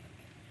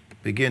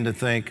 begin to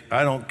think,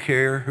 I don't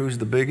care who's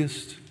the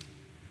biggest,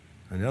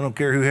 and I don't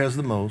care who has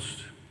the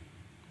most,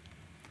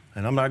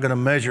 and I'm not going to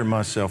measure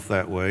myself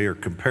that way or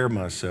compare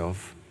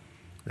myself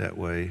that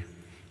way.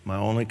 My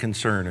only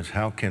concern is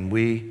how can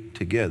we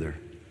together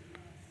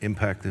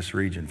impact this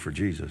region for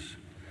Jesus?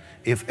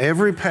 If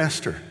every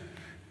pastor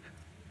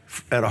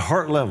at a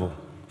heart level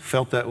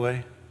felt that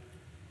way,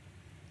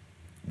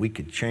 we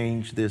could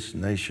change this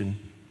nation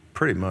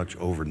pretty much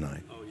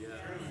overnight.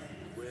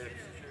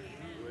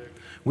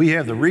 We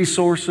have the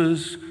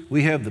resources,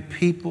 we have the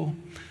people,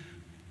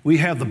 we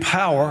have the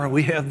power,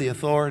 we have the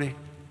authority.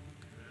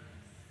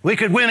 We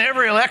could win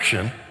every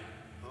election.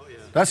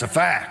 That's a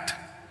fact.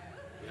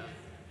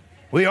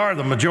 We are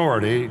the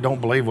majority. Don't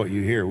believe what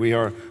you hear. We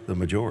are the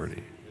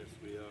majority.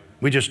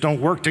 We just don't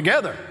work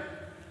together.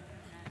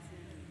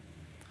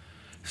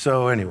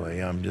 So anyway,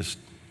 I'm just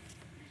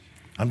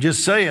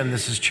saying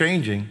this is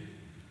changing.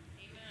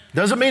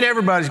 Doesn't mean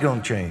everybody's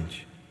going to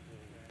change.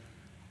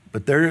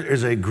 But there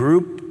is a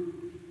group,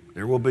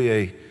 there will be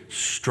a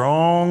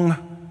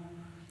strong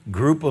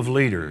group of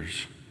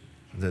leaders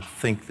that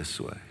think this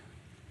way.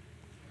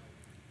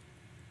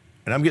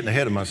 And I'm getting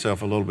ahead of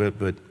myself a little bit,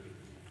 but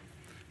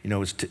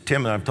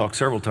Tim and I have talked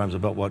several times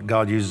about what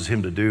God uses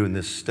him to do in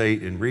this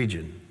state and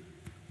region.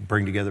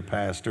 Bring together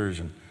pastors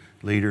and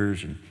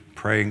leaders and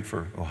praying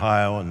for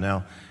Ohio, and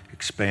now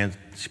it's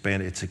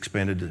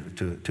expanded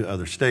to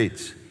other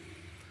states.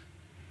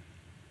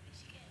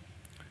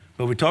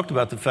 But we talked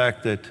about the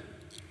fact that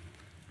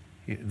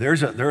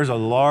there's a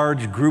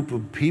large group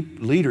of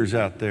leaders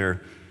out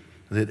there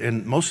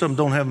and most of them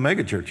don't have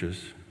mega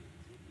churches,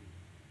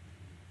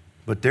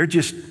 but they're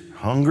just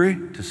hungry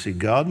to see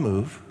God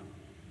move.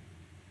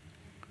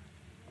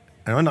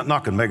 And I'm not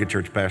knocking mega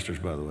church pastors,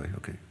 by the way.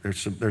 Okay,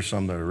 there's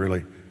some that are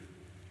really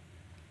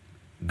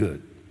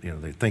good.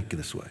 They think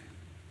this way.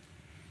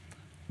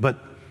 But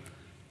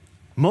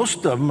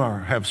Most of them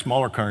have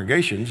smaller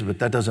congregations, but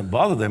that doesn't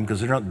bother them because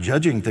they're not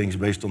judging things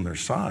based on their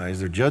size.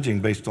 They're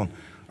judging based on,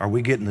 are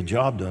we getting the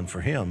job done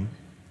for Him?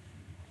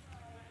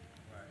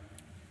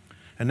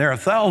 And there are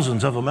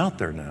thousands of them out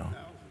there now.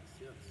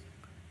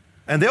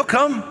 And they'll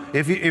come,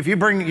 if you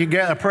bring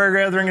a prayer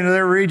gathering into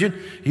their region,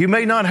 you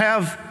may not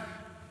have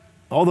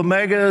all the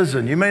megas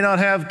and you may not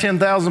have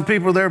 10,000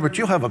 people there, but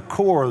you'll have a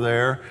core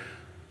there,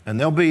 and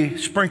they'll be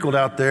sprinkled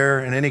out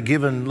there. In any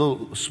given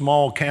little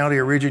small county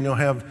or region, you'll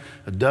have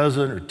a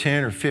dozen or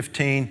 10 or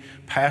 15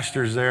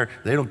 pastors there.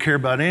 They don't care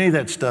about any of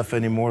that stuff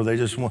anymore. They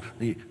just want,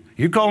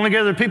 you're calling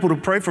together people to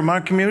pray for my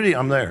community,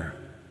 I'm there.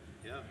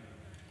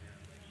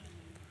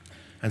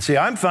 And see,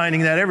 I'm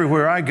finding that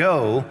everywhere I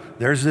go,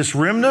 there's this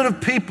remnant of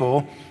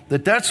people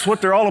that's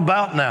what they're all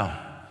about now.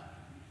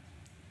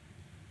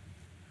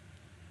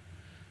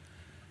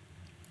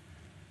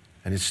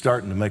 And it's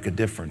starting to make a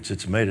difference.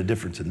 It's made a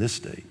difference in this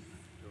state.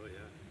 Oh, yeah.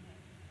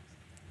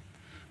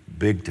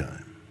 Big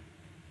time.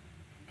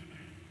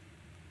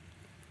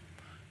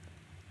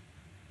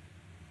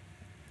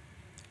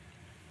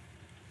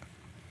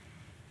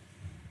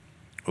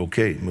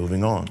 Okay,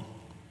 moving on.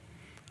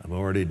 I've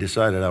already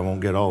decided I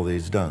won't get all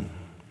these done.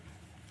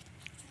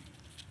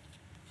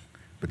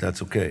 But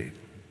that's okay.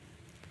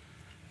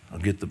 I'll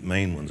get the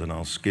main ones and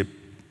I'll skip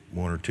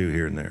one or two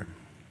here and there.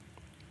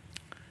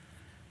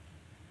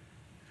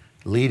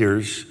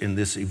 Leaders in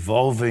this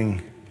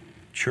evolving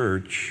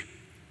church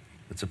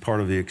that's a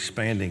part of the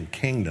expanding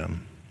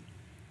kingdom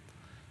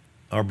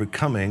are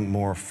becoming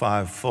more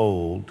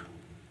fivefold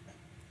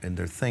in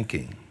their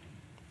thinking.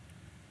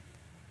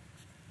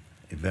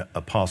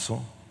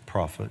 Apostle,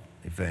 prophet,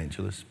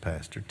 evangelist,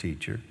 pastor,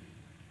 teacher.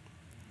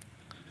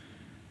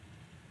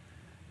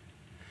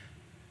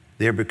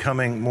 They're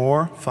becoming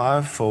more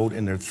fivefold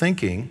in their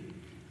thinking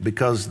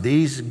because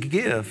these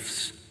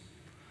gifts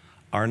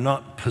are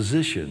not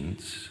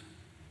positions.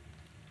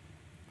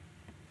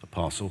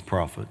 Apostle,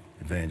 prophet,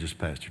 evangelist,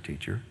 pastor,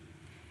 teacher.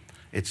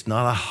 It's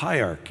not a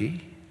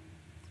hierarchy.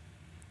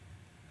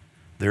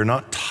 They're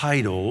not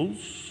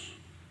titles.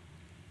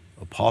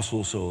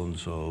 Apostle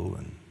so-and-so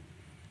and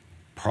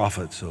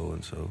prophet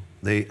so-and-so.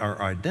 They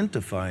are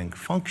identifying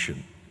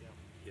function.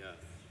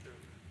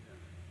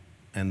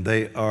 And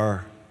they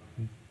are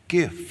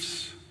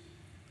gifts.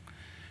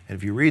 And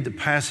if you read the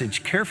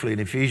passage carefully in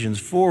Ephesians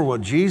 4,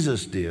 what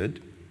Jesus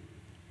did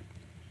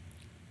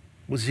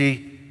was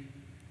he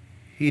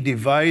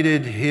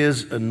divided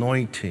his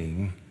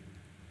anointing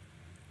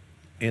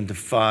into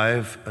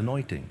 5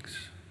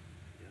 anointings.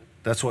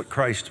 That's what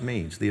Christ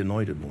means, the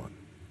anointed one.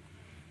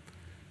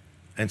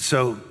 And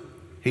so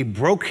he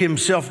broke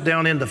himself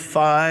down into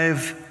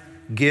 5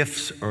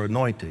 gifts or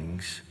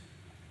anointings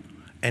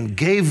and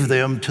gave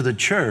them to the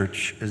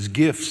church as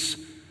gifts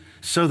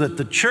so that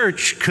the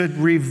church could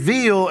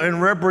reveal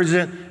and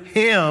represent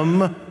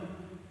him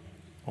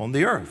on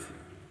the earth.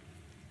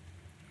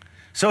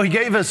 So he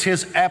gave us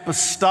his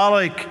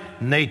apostolic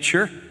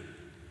nature,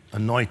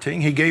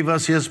 anointing. He gave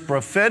us his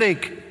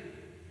prophetic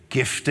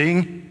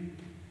gifting,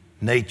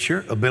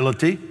 nature,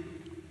 ability,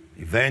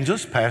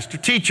 evangelist, pastor,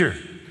 teacher.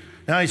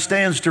 Now it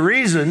stands to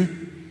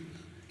reason,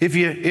 if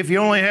you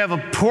only have a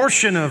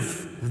portion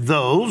of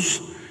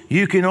those,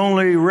 you can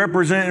only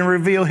represent and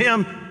reveal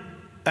him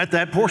at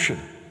that portion.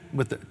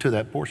 To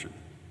that portion.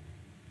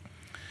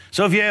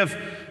 So if you have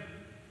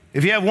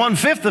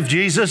 1/5 of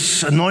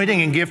Jesus'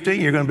 anointing and gifting,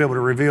 you're going to be able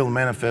to reveal and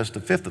manifest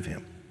 1/5 of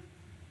him.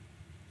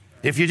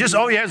 If you just,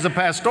 all you have is the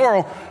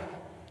pastoral,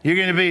 you're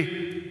going to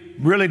be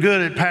really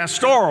good at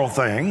pastoral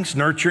things,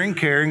 nurturing,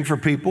 caring for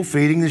people,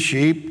 feeding the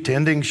sheep,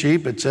 tending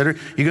sheep, etc.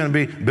 You're going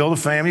to build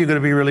a family, you're going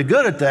to be really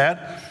good at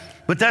that.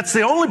 But that's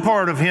the only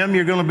part of him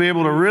you're going to be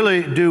able to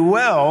really do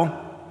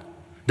well.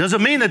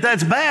 Doesn't mean that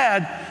that's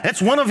bad.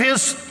 That's one of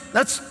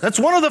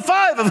the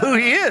 5 of who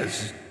he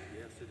is.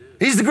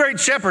 He's the great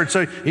shepherd.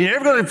 So you're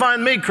never going to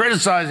find me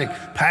criticizing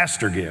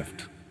pastor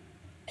gift.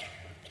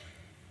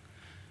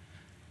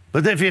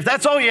 But if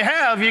that's all you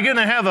have, you're going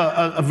to have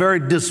a very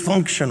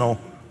dysfunctional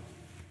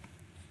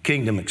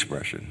kingdom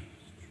expression.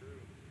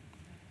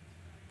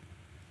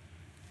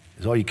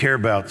 Because all you care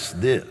about is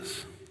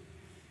this.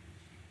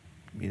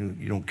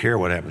 You don't care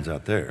what happens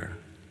out there.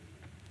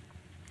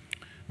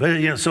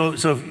 But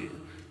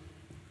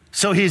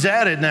so he's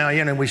added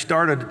now, we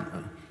started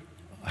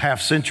a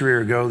half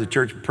century ago, the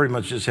church pretty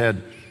much just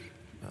had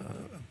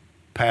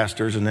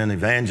pastors, and then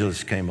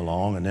evangelists came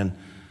along, and then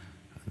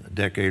a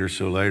decade or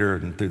so later,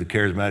 and through the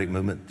charismatic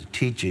movement, the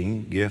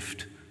teaching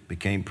gift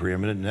became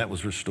preeminent, and that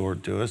was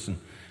restored to us, and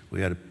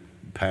we had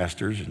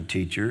pastors and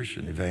teachers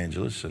and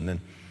evangelists, and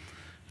then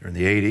during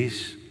the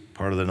 80s,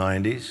 part of the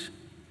 90s,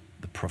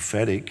 the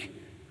prophetic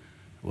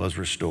was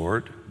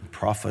restored,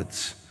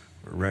 prophets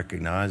were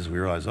recognized. We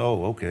realized,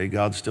 oh, okay,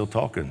 God's still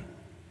talking.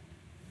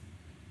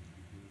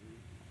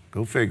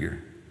 Go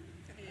figure.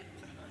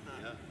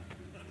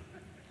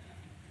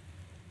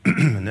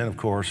 And then, of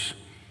course,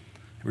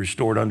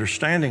 restored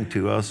understanding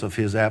to us of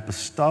his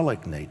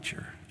apostolic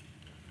nature.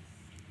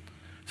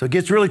 So it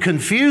gets really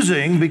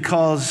confusing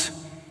because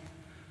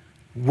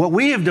What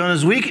we have done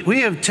is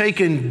we have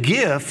taken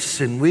gifts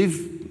and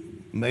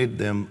we've made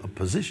them a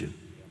position.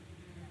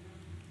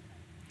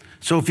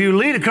 So if you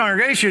lead a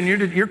congregation,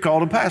 you're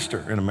called a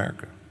pastor in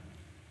America.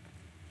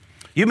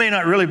 You may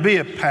not really be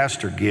a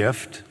pastor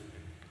gift.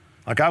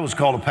 Like I was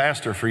called a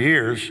pastor for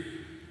years.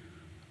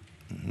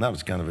 And that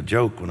was kind of a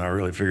joke when I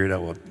really figured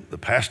out what the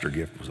pastor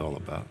gift was all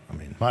about. I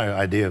mean, my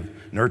idea of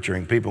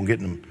nurturing people and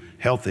getting them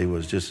healthy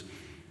was just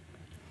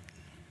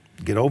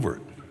get over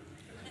it.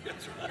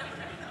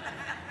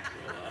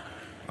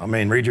 I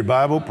mean, read your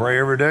Bible, pray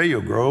every day,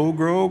 you'll grow,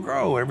 grow,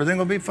 grow. Everything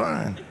will be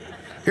fine.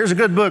 Here's a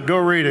good book, go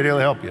read it, it'll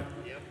help you.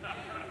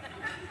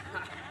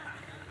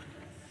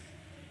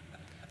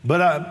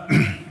 But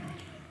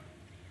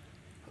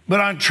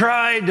I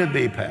tried to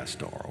be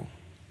pastoral.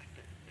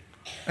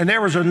 And there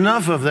was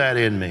enough of that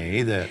in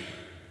me that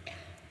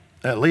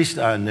at least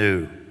I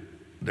knew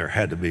there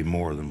had to be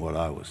more than what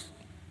I was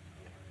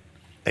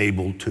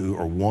able to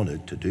or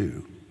wanted to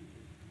do.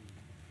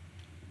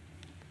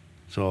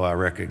 So I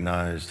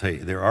recognized, hey,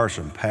 there are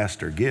some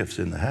pastor gifts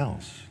in the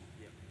house.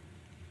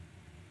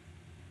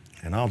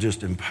 And I'll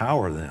just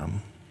empower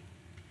them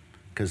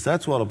because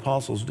that's what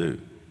apostles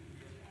do.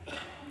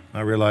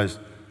 I realized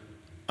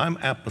I'm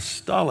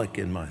apostolic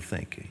in my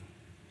thinking.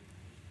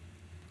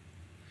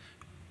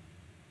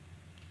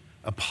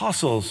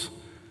 Apostles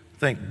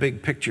think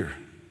big picture.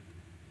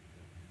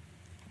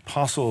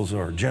 Apostles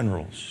are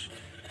generals.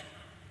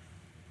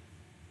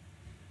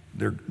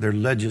 They're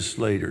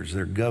legislators,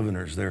 they're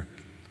governors, they're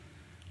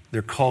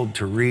called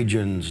to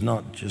regions,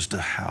 not just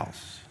a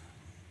house.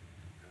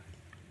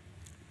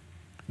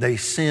 They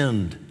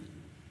send,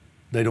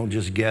 they don't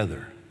just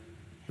gather.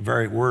 The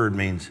very word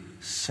means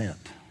sent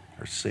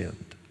or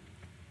send.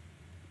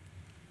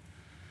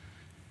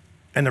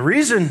 And the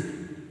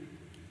reason,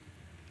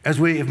 as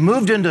we have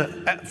moved into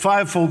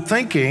fivefold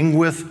thinking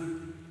with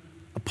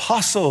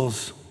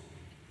apostles,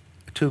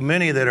 to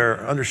many that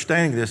are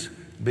understanding this,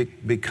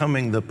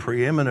 becoming the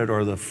preeminent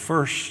or the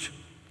first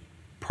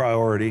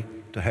priority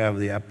to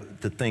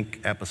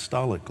think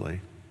apostolically,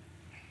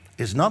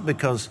 is not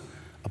because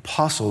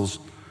apostles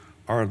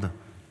are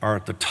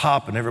at the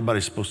top and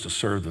everybody's supposed to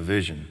serve the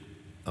vision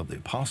of the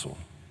apostle.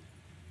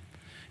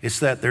 It's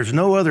that there's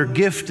no other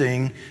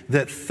gifting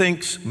that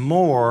thinks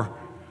more,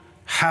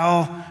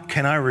 how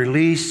can I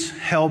release,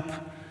 help,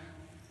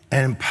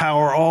 and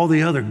empower all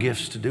the other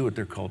gifts to do what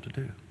they're called to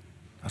do?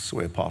 That's the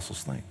way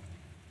apostles think.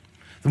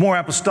 The more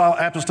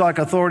apostolic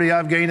authority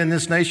I've gained in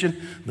this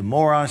nation, the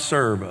more I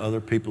serve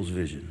other people's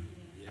vision.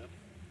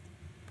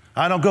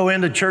 I don't go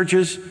into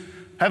churches,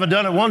 haven't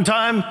done it one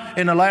time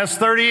in the last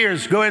 30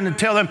 years, go in and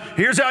tell them,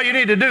 here's how you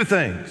need to do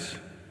things.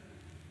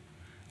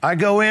 I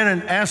go in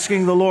and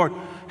asking the Lord,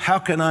 how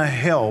can I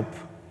help?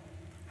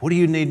 What do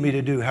you need me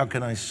to do? How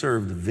can I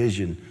serve the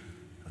vision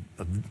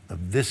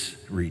of this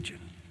region?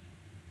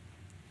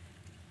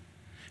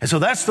 And so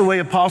that's the way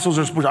apostles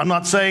are supposed to. I'm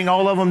not saying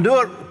all of them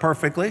do it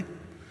perfectly.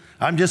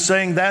 I'm just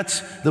saying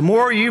that's the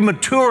more you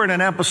mature in an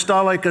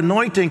apostolic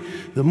anointing,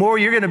 the more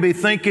you're going to be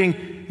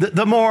thinking,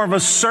 the more of a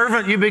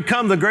servant you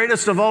become. The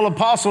greatest of all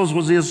apostles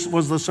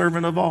was the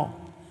servant of all.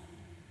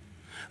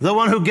 The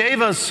one who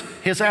gave us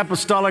his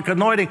apostolic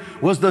anointing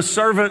was the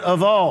servant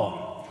of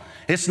all.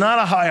 It's not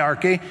a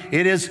hierarchy.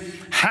 It is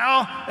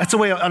how, that's the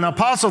way an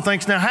apostle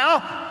thinks. Now,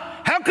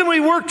 how can we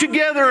work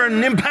together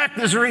and impact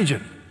this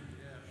region?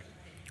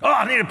 Oh,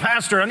 I need a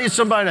pastor. I need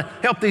somebody to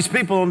help these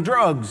people on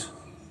drugs.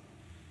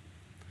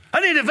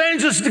 I need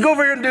evangelists to go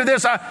over here and do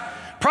this.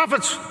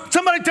 Prophets,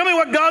 somebody tell me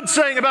what God's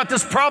saying about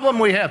this problem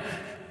we have.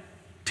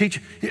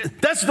 Teach.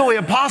 That's the way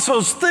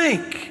apostles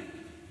think.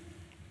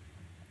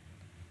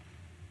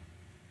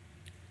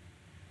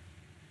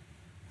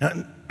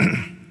 Now,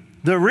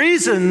 the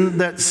reason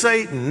that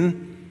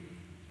Satan,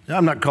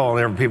 I'm not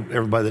calling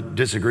everybody that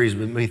disagrees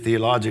with me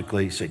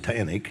theologically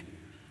satanic,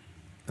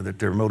 that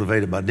they're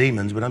motivated by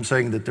demons, but I'm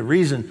saying that the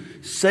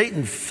reason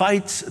Satan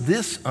fights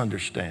this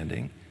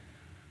understanding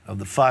of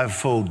the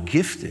fivefold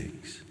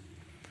giftings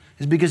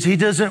is because he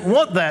doesn't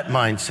want that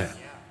mindset.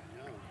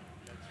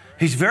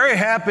 He's very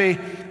happy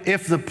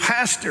if the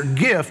pastor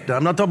gift,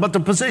 I'm not talking about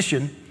the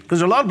position, because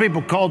there are a lot of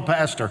people called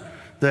pastor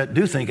that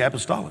do think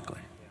apostolically.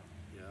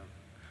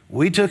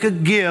 We took a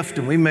gift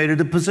and we made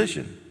it a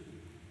position.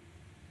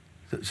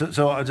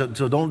 So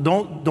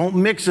don't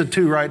mix the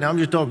two right now. I'm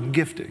just talking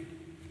gifting.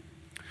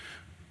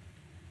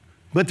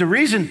 But the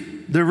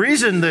reason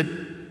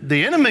that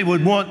the enemy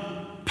would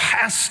want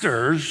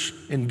pastors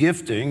in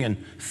gifting and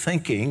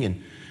thinking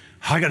and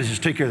I got to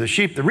just take care of the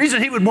sheep. The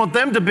reason he would want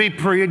them to be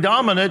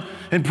predominant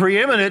and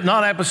preeminent,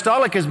 not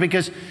apostolic, is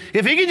because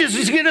if he can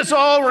just get us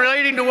all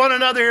relating to one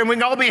another and we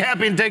can all be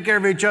happy and take care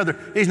of each other,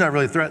 he's not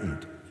really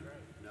threatened.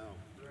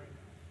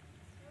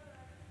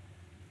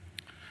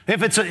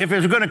 If it's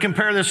going to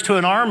compare this to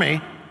an army,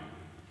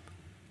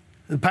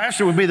 the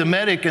pastor would be the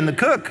medic and the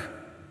cook,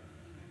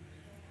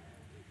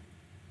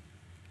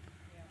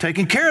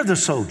 taking care of the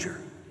soldier.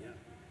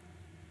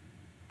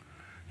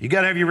 You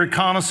got to have your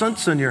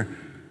reconnaissance and your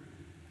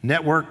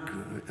network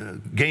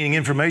gaining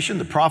information,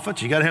 the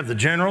prophets. You got to have the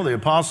general, the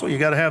apostle. You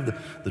got to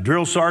have the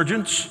drill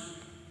sergeants.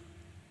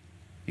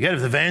 You got to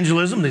have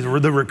evangelism,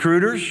 the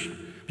recruiters.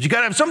 But you got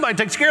to have somebody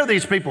that takes care of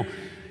these people.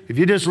 If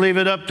you just leave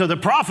it up to the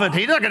prophet,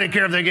 he's not going to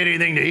care if they get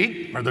anything to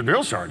eat, or the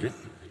drill sergeant.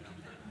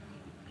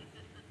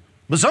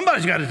 But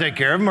somebody's got to take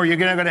care of them, or you're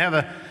not going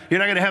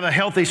to have a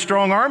healthy,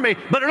 strong army.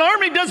 But an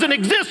army doesn't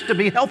exist to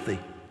be healthy.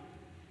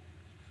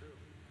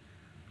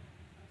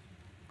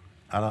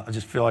 I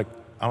just feel like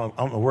I don't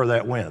know where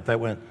that went. If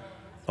that went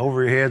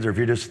over your heads, or if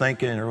you're just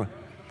thinking, or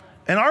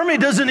an army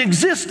doesn't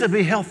exist to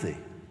be healthy.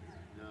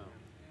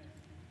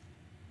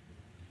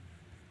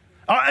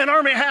 An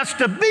army has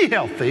to be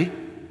healthy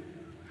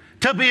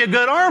to be a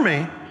good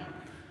army,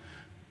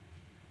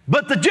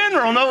 but the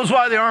general knows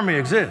why the army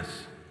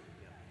exists.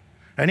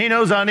 And he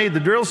knows I need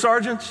the drill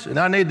sergeants, and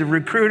I need the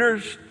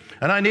recruiters,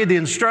 and I need the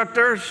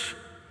instructors,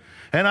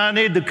 and I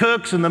need the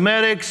cooks and the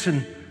medics,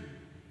 and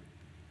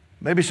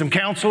maybe some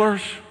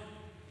counselors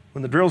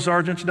when the drill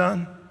sergeant's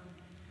done.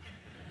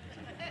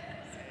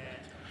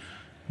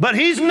 But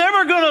he's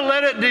never going to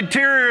let it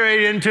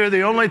deteriorate into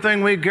the only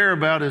thing we care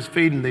about is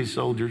feeding these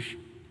soldiers.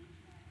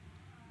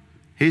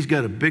 He's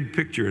got a big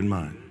picture in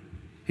mind.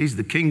 He's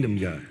the kingdom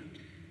guy.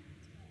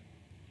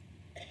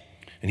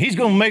 And he's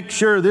going to make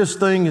sure this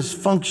thing is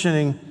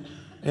functioning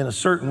in a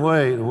certain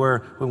way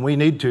where when we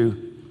need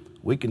to,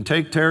 we can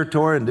take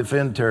territory and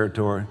defend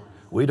territory.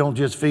 We don't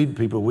just feed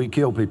people, we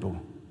kill people.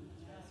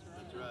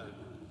 That's right.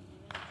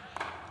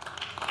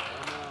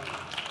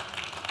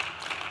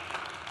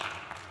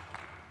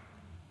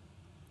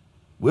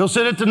 We'll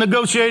sit at the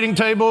negotiating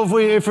table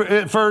if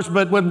at first,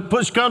 but when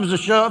push comes to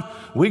shove,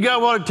 we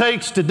got what it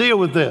takes to deal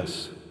with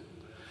this.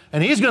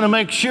 And he's going to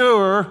make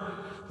sure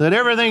that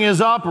everything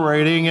is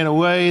operating in a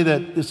way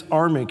that this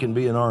army can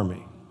be an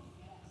army.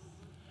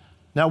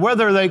 Now,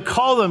 whether they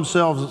call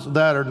themselves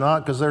that or not,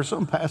 because there are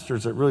some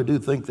pastors that really do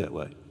think that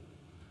way.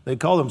 They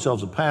call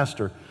themselves a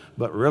pastor,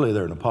 but really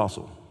they're an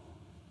apostle.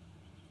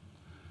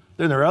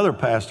 Then there are other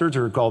pastors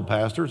who are called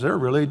pastors. They're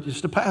really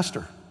just a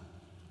pastor.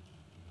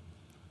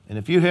 And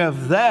if you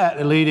have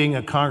that leading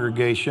a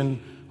congregation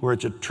where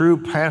it's a true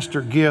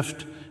pastor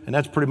gift, and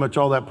that's pretty much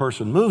all that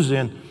person moves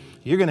in,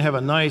 you're going to have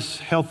a nice,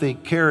 healthy,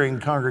 caring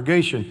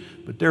congregation,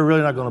 but they're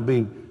really not going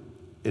to be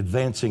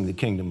advancing the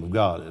kingdom of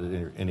God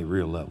at any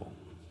real level.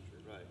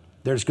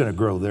 They're just going to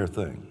grow their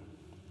thing.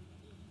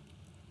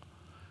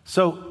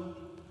 So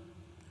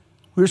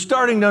we're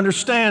starting to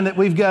understand that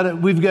we've got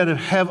to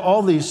have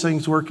all these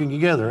things working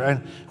together.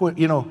 And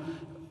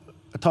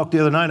I talked the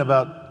other night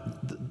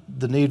about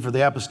the need for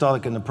the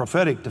apostolic and the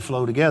prophetic to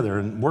flow together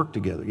and work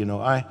together.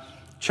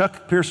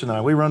 Chuck Pierce and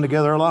I, we run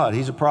together a lot.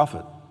 He's a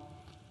prophet.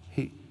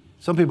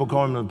 Some people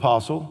call him an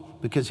apostle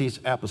because he's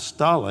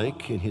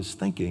apostolic in his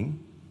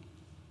thinking,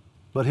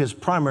 but his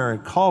primary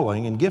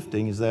calling and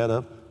gifting is that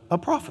of a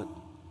prophet.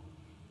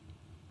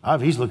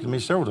 He's looked at me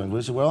several times.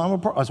 He said, well, I'm a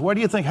prophet. I said, what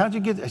do you think? How'd you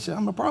get that? I said,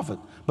 I'm a prophet.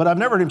 But I've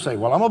never heard him say,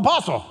 well, I'm an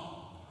apostle.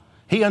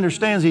 He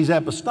understands he's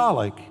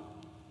apostolic,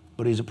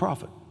 but he's a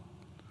prophet.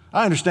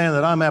 I understand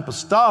that I'm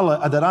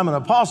apostolic, that I'm an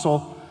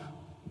apostle.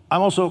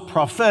 I'm also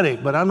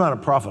prophetic, but I'm not a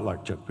prophet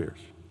like Chuck Pierce.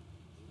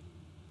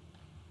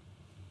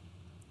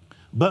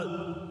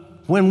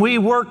 But when we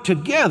work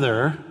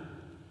together,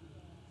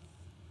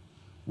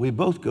 we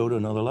both go to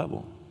another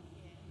level.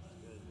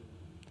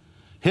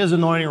 His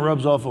anointing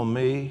rubs off on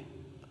me.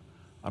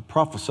 I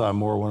prophesy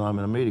more when I'm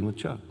in a meeting with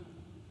Chuck.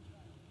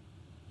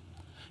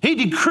 He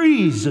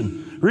decrees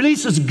and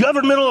releases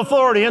governmental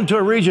authority into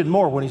a region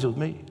more when he's with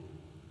me.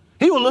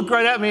 He will look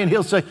right at me and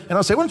he'll say, and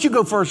I'll say, why don't you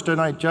go first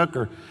tonight, Chuck?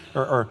 Or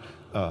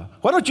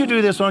why don't you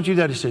do this? Why don't you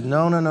do that? He said,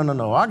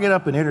 no. I'll get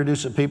up and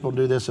introduce the people and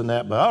do this and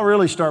that, but I'll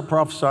really start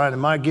prophesying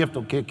and my gift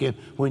will kick in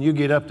when you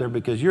get up there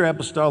because your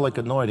apostolic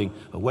anointing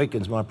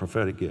awakens my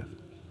prophetic gift.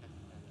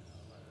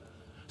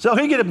 So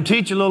he'll get up and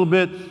teach a little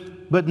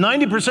bit, but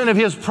 90% of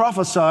his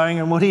prophesying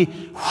and what he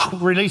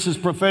releases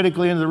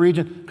prophetically into the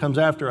region comes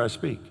after I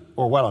speak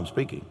or while I'm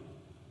speaking.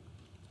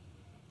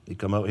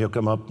 He'll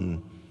come up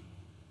and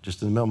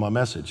just in the middle of my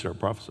message start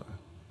prophesying.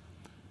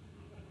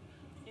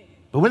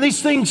 But when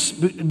these things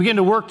begin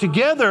to work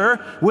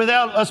together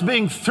without us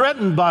being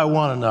threatened by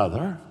one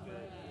another,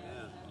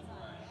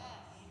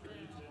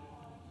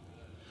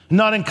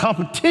 not in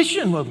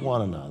competition with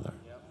one another,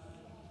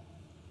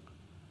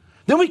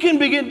 then we can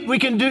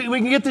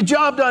get the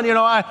job done.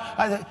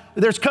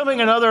 There's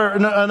coming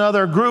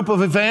another group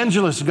of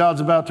evangelists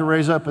God's about to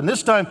raise up, and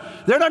this time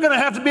they're not going to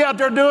have to be out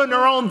there doing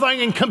their own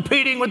thing and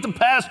competing with the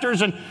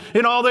pastors and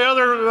all the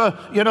other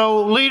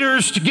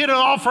leaders to get an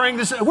offering.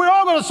 We're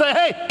all going to say,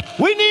 "Hey,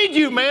 we need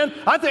you, man."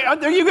 I think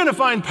you're going to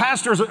find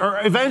pastors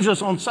or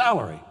evangelists on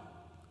salary.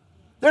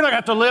 They're not going to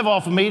have to live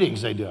off of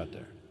meetings they do out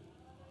there.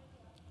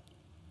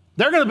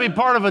 They're going to be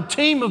part of a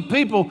team of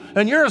people,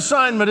 and your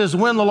assignment is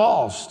win the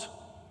lost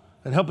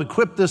and help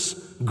equip this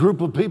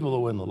group of people to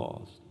win the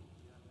lost.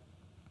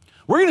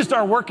 We're going to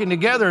start working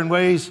together in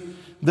ways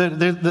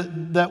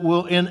that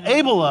will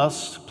enable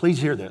us, please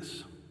hear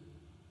this,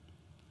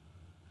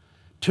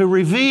 to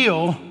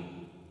reveal,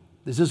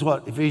 this is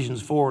what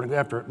Ephesians 4,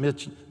 after it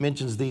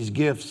mentions these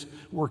gifts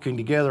working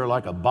together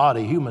like a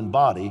body, human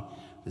body,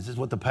 This is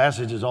what the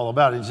passage is all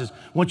about. It says,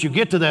 once you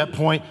get to that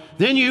point,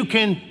 then you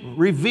can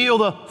reveal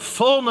the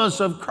fullness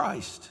of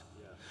Christ.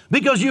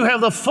 Because you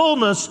have the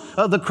fullness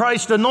of the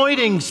Christ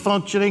anointings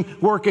functioning,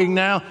 working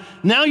now.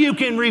 Now you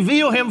can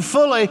reveal him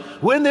fully.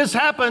 When this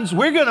happens,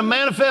 we're going to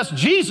manifest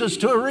Jesus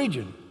to a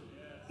region.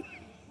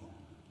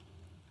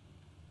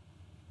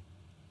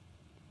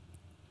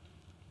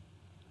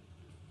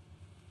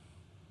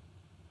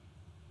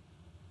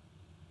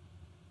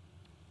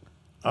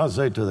 I'll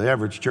say to the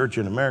average church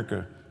in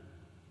America,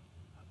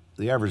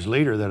 the average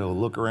leader that will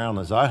look around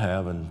as I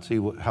have and see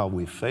how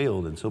we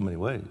failed in so many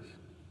ways.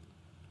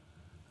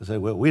 They say,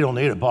 well, we don't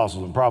need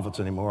apostles and prophets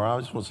anymore. I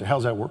just want to say,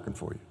 how's that working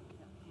for you?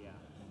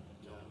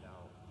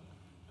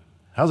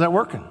 How's that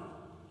working?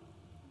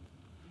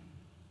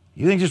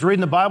 You think just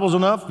reading the Bible's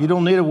enough? You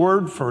don't need a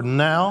word for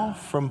now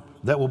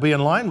that will be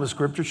in line with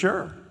Scripture?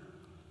 Sure.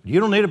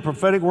 You don't need a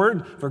prophetic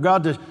word for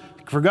God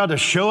to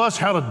show us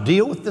how to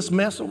deal with this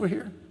mess over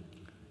here?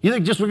 You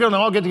think just we're going to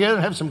all get together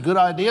and have some good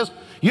ideas?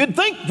 You'd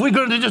think we're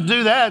going to just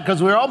do that because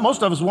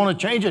most of us want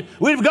to change it.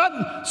 We've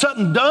gotten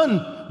something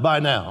done by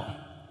now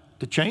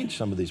to change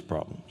some of these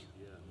problems.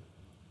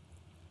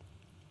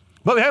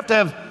 But we have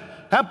to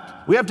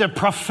have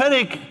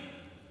prophetic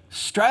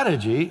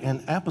strategy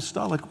and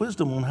apostolic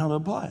wisdom on how to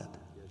apply it.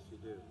 Yes, you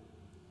do.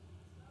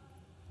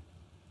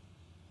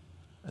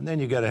 And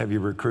then you got to have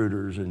your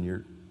recruiters and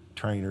your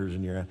trainers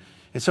and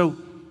so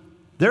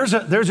there's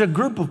a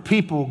group of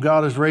people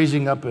God is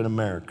raising up in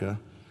America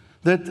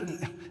that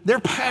they're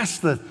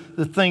past the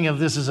thing of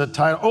this is a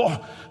title.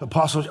 Oh,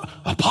 apostle.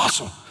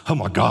 Oh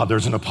my God,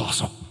 there's an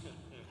apostle.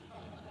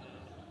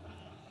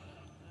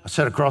 I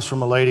sat across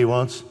from a lady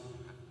once.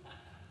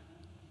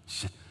 She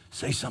said,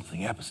 say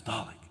something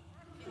apostolic.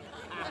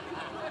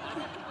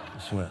 I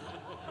just went,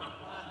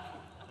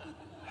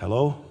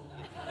 hello?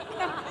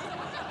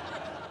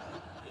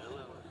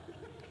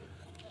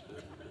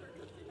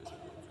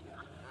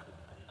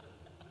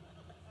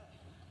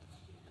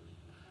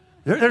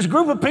 There's a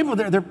group of people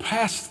there, they're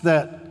past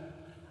that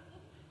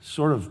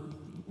sort of,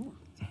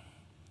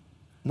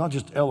 not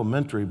just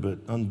elementary,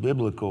 but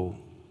unbiblical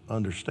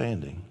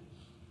understanding.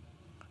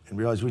 And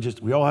realize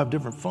we all have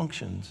different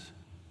functions.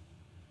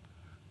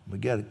 We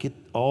got to get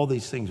all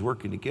these things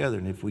working together.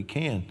 And if we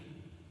can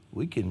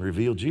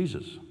reveal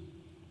Jesus.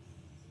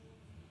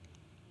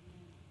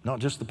 Not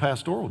just the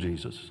pastoral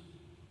Jesus,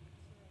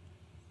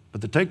 but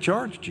the take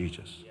charge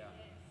Jesus.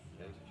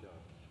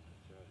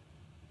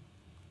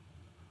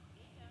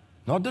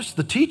 Not just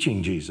the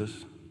teaching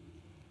Jesus,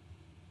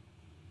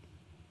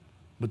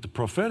 but the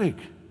prophetic,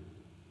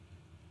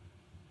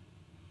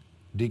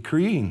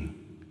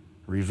 decreeing,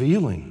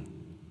 revealing,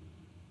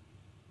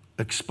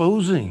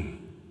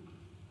 exposing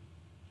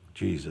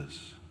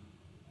Jesus.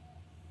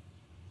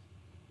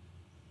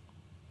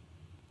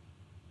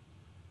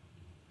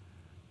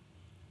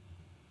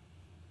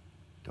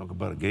 Talk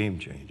about a game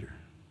changer.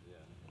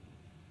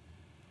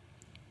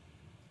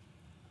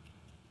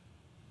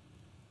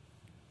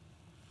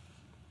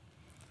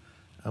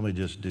 Let me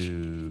just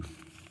do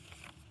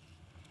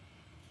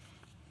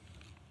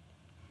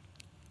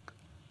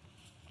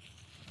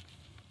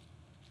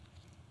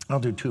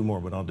I'll do two more,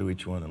 but I'll do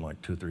each one in like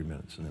 2-3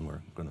 minutes, and then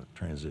we're going to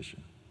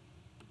transition.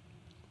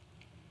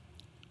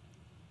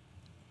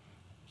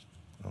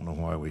 I don't know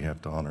why we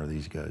have to honor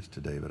these guys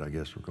today, but I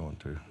guess we're going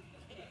to.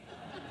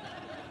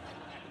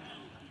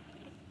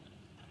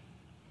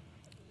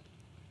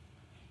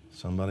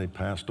 Somebody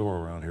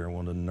pastoral around here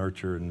wanted to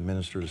nurture and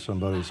minister to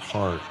somebody's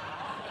heart.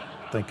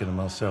 Thinking to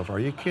myself, are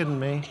you kidding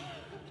me?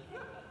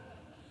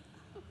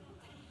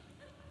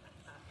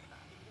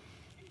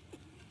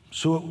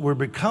 So what we're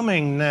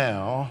becoming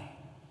now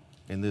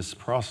in this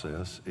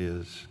process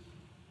is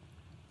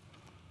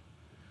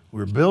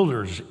we're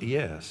builders,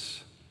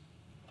 yes,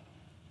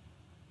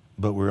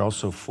 but we're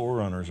also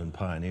forerunners and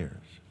pioneers.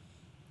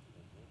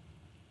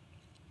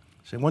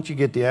 See, once you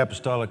get the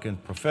apostolic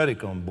and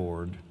prophetic on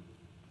board,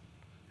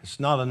 it's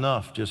not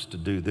enough just to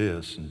do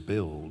this and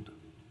build.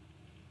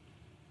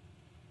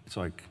 It's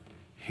like,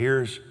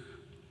 here's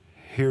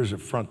a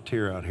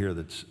frontier out here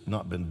that's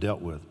not been dealt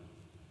with.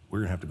 We're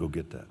going to have to go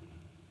get that.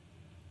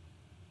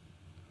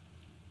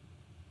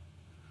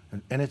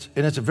 And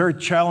it's a very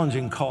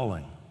challenging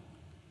calling.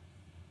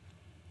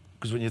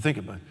 Because when you think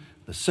about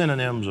the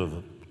synonyms of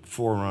a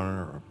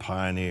forerunner, or a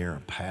pioneer, a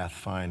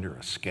pathfinder,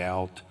 a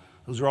scout,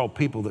 those are all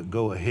people that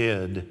go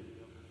ahead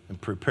and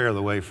prepare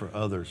the way for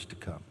others to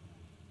come.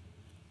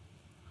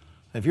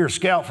 If you're a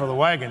scout for the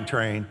wagon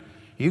train,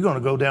 you're going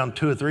to go down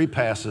 2 or 3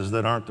 passes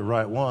that aren't the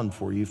right one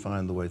before you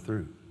find the way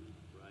through.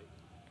 Right.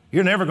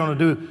 You're never going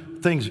to do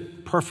things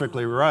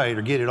perfectly right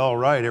or get it all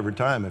right every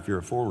time if you're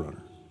a forerunner.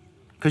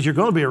 Because you're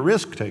going to be a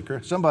risk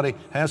taker. Somebody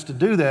has to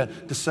do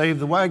that to save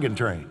the wagon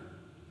train.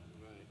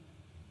 Right.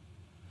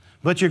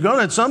 But you're going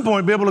to at some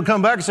point be able to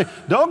come back and say,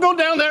 don't go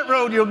down that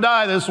road, you'll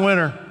die this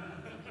winter.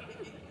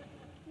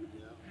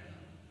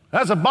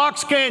 That's a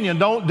box canyon.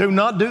 Do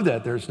not do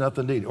that. There's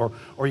nothing to eat.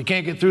 Or you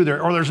can't get through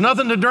there. Or there's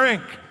nothing to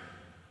drink.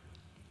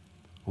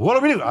 What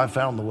do we do? I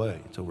found the way.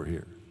 It's over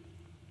here.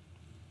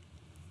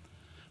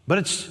 But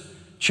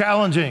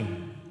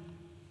challenging.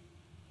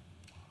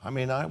 I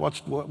mean, I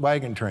watched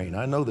Wagon Train.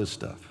 I know this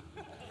stuff.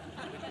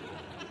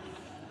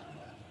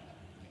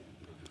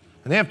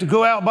 And they have to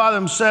go out by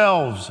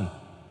themselves and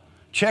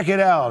check it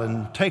out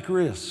and take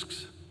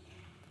risks.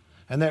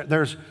 And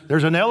there's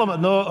an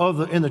element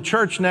in the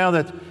church now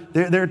that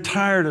they're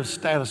tired of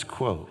status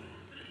quo.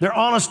 They're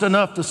honest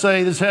enough to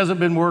say, this hasn't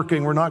been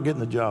working, we're not getting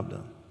the job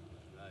done.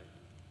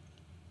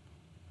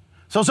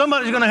 So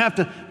somebody's going to have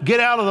to get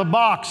out of the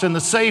box and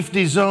the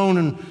safety zone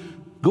and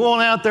go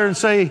on out there and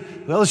say,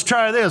 well, let's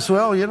try this.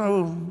 Well, you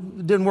know,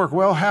 it didn't work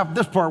well. Half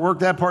this part worked,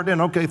 that part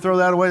didn't. Okay, throw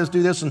that away. Let's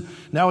do this, and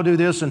now we'll do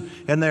this. And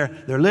they're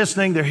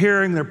listening, they're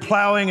hearing, they're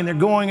plowing, and they're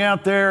going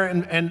out there.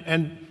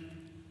 And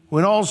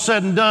when all's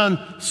said and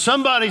done,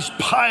 somebody's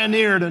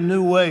pioneered a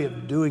new way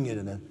of doing it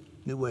and a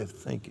new way of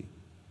thinking.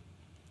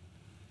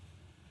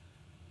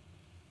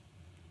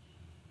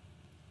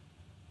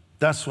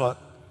 That's what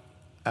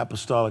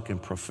apostolic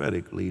and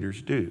prophetic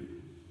leaders do.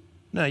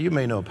 Now, you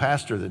may know a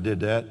pastor that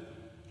did that,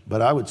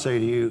 but I would say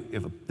to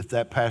you, if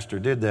that pastor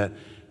did that,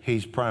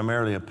 he's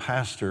primarily a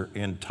pastor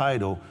in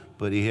title,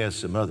 but he has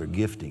some other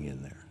gifting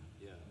in there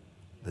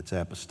that's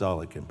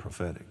apostolic and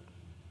prophetic.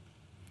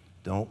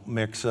 Don't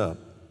mix up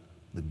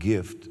the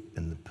gift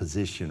and the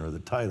position or the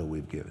title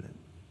we've given it.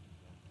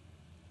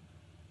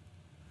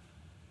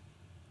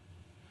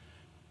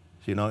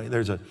 So, you know,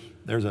 there's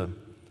a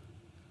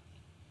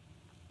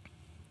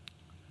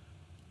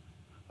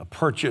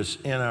purchase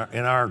in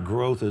our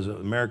growth as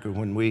America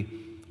when we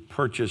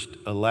purchased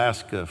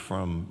Alaska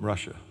from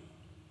Russia.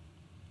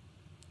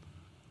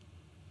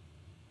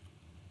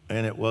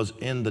 And it was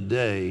in the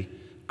day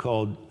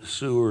called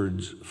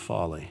Seward's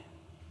Folly.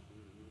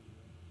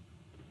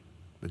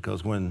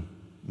 Because when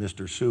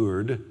Mr.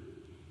 Seward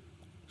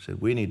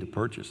said, we need to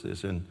purchase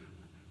this, and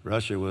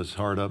Russia was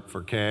hard up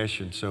for cash,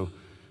 and so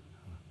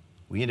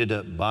we ended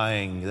up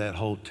buying that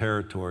whole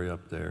territory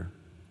up there,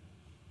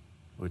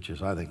 which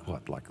is, I think,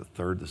 like a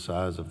third the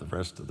size of the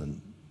rest of the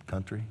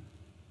country.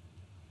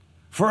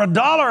 For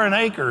 $1 an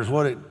acre is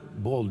what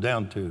it boiled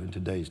down to in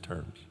today's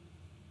terms.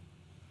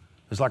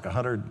 It's like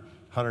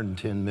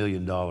 $110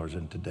 million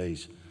in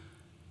today's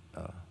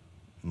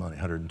money,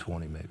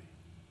 120 maybe.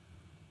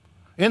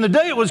 In the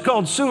day, it was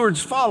called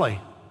Seward's Folly.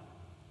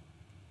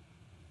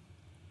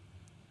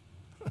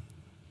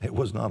 It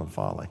was not a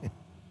folly.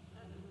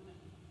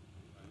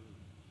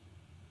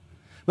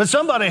 But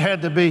somebody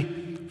had to be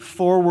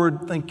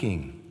forward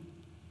thinking.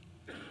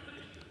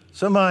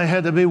 Somebody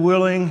had to be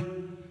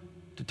willing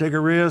to take a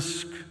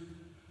risk,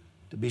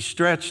 to be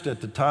stretched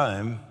at the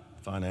time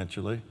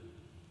financially,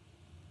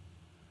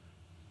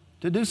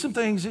 to do some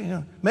things, you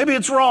know. Maybe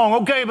it's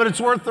wrong, okay, but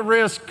it's worth the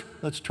risk.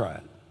 Let's try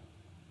it.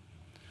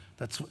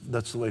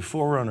 That's the way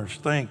forerunners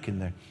think,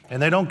 and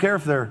they don't care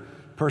if they're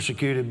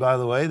persecuted, by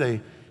the way.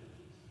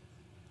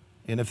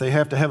 And if they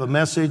have to have a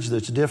message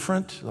that's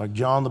different, like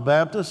John the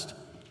Baptist,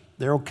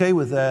 they're okay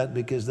with that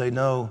because they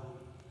know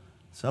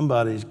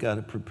somebody's got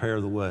to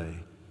prepare the way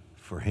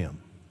for him.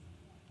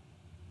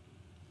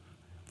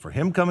 For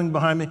him coming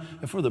behind me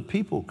and for the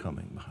people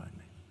coming behind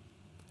me.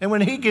 And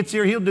when he gets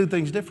here, he'll do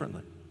things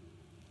differently.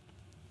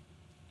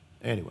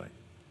 Anyway,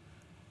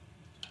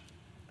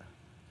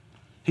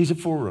 he's a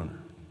forerunner.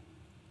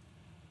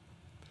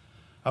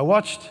 I've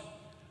watched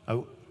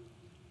the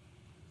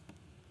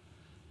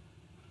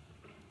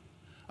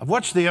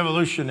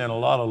evolution in a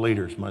lot of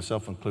leaders,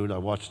 myself included. I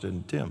watched it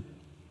in Tim,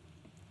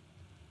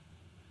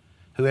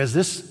 who has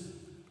this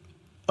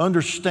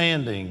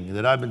understanding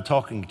that I've been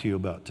talking to you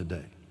about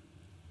today,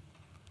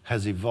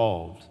 has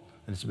evolved,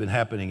 and it's been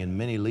happening in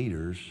many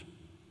leaders,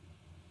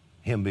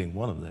 him being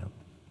one of them.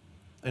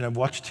 And I've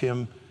watched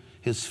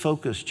his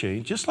focus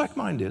change, just like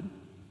mine did,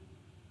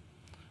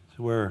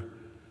 where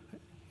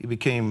he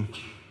became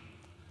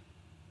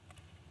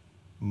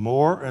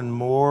more and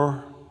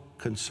more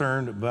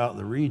concerned about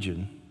the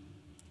region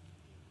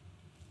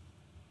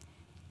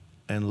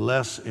and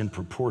less in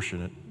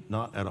proportionate,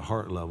 not at a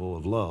heart level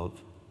of love,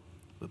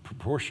 but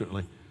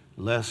proportionately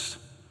less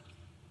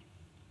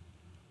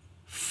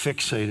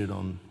fixated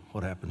on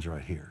what happens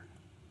right here.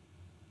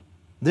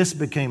 This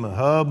became a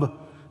hub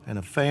and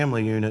a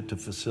family unit to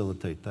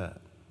facilitate that.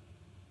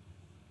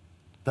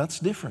 That's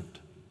different.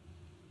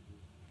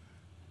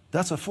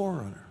 That's a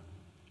forerunner.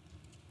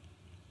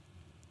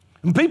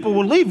 And people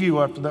will leave you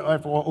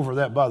over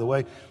that, by the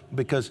way,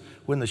 because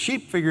when the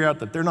sheep figure out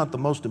that they're not the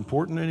most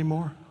important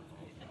anymore,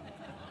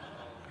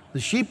 the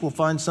sheep will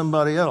find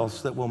somebody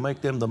else that will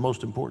make them the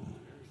most important.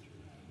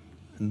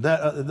 And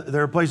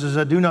there are places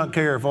that do not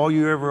care if all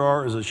you ever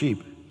are is a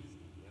sheep.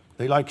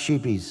 They like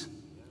sheepies.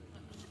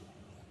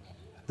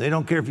 They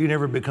don't care if you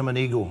never become an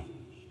eagle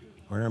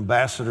or an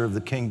ambassador of the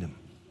kingdom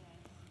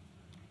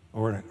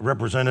or a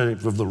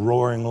representative of the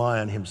roaring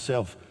lion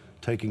himself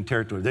taking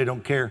territory. They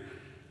don't care.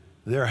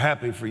 They're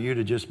happy for you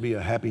to just be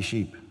a happy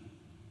sheep.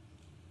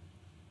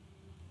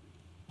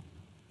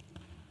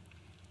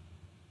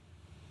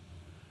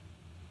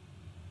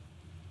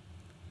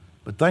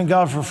 But thank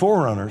God for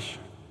forerunners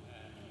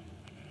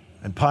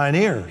and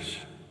pioneers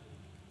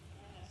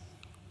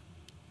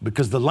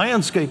Because the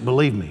landscape,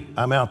 believe me,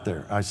 I'm out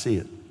there, I see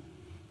it.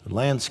 The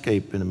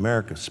landscape in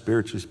America,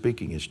 spiritually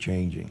speaking, is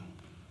changing.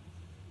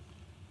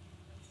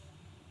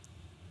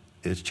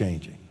 It's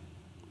changing.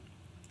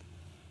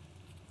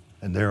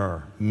 And there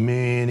are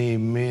many,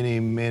 many,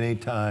 many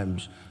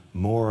times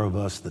more of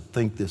us that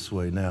think this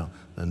way now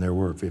than there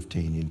were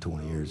 15 and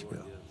 20 years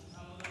ago.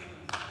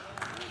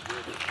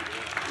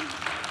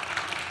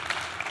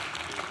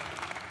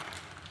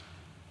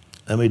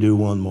 Let me do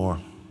one more.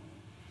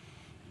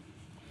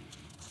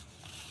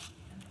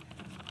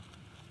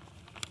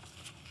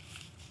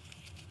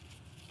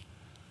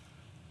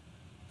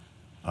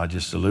 I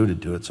just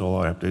alluded to it, so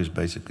all I have to do is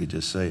basically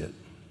just say it.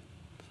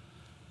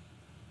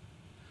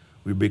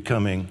 We're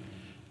becoming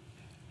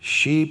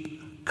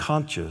sheep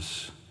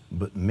conscious,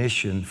 but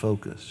mission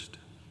focused.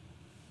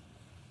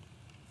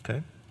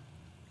 Okay?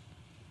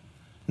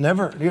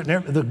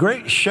 The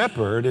great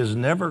shepherd is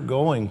never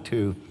going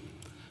to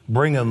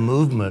bring a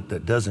movement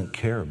that doesn't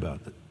care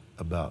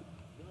about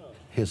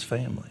his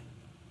family,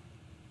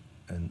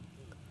 and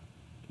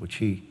which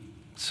he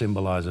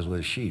symbolizes with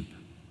a sheep,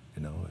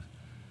 you know.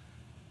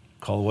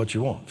 Call it what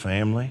you want,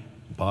 family,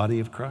 body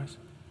of Christ.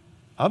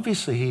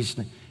 Obviously, he's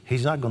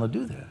not going to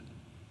do that.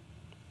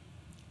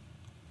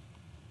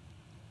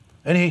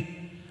 And he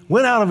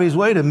went out of his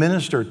way to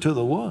minister to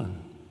the one.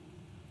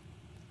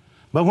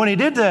 But when he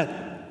did that,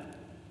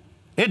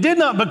 it did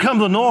not become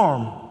the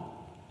norm.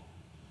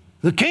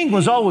 The king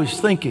was always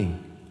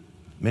thinking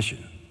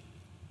mission,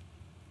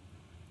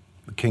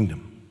 the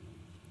kingdom.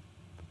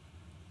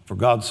 For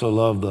God so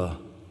loved the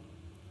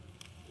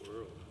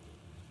world.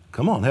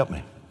 Come on, help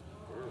me.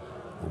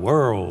 The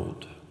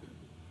world.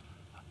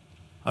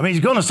 I mean,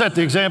 he's going to set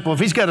the example. If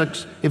he's got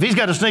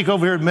to sneak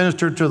over here and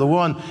minister to the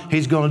one,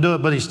 he's going to do it,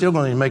 but he's still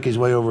going to make his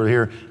way over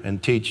here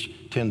and teach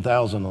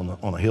 10,000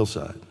 on a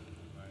hillside.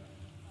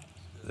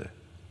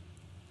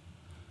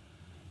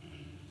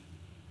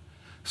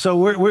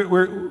 So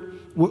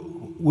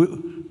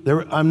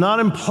I'm not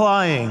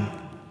implying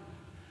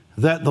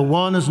that the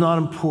one is not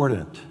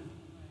important,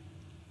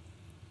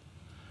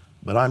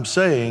 but I'm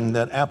saying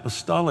that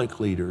apostolic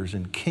leaders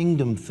and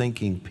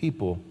kingdom-thinking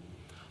people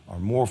are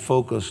more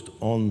focused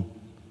on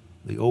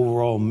the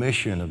overall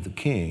mission of the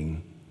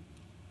king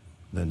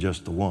than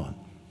just the one.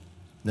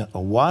 Now,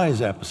 a wise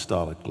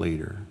apostolic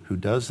leader who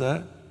does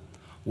that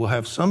will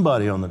have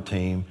somebody on the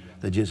team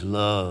that just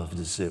loves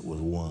to sit with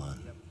one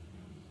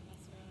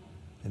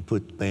and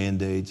put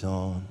Band-Aids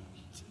on,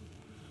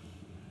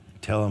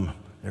 tell them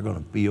they're going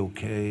to be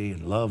okay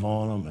and love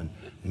on them and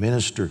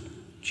minister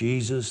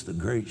Jesus, the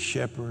great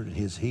shepherd, and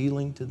his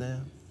healing to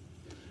them,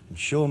 and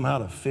show them how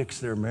to fix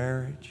their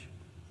marriage.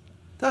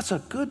 That's a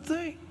good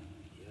thing.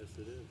 Yes,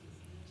 it is.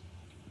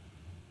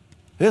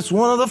 It's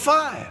one of the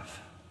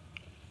 5.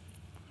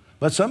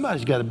 But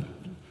somebody's got to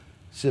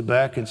sit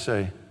back and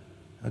say,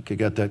 okay,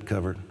 got that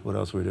covered. What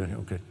else are we doing here?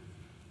 Okay,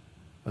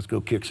 let's go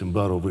kick some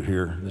butt over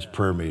here in this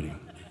prayer meeting.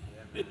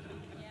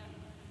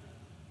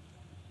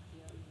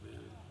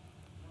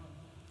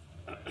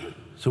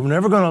 So we're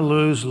never going to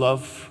lose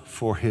love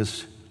for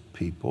his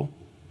people,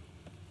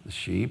 the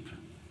sheep,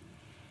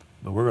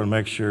 but we're going to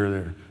make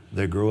sure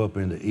they grow up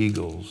into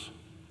eagles,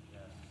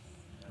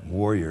 and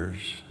warriors,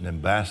 and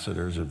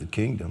ambassadors of the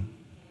kingdom.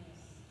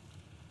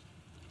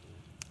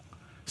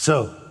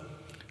 So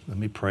let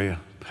me pray a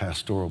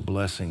pastoral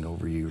blessing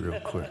over you real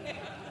quick.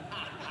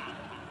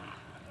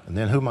 And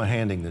then who am I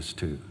handing this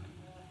to?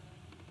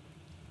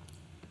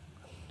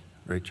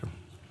 Rachel?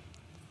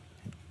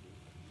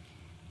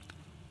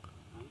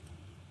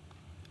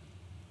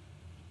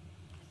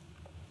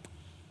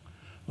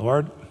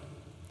 Lord,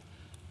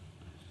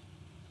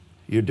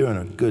 you're doing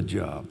a good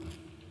job.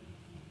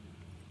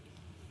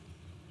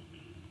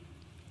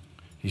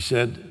 You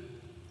said,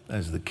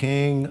 as the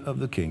king of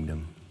the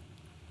kingdom,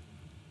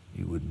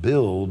 you would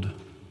build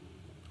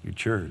your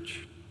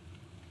church.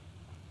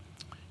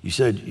 You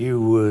said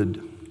you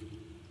would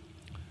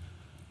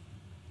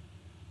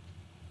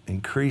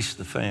increase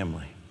the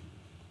family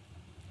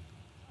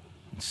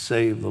and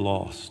save the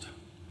lost.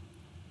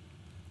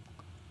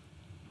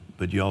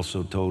 But you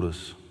also told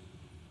us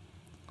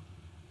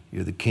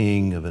you're the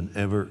king of an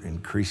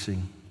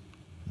ever-increasing,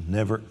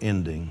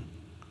 never-ending,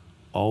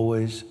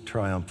 always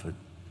triumphant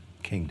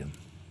kingdom.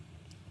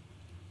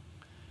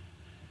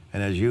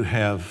 And as you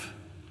have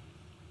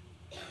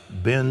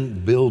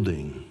been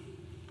building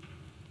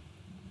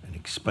and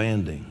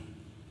expanding,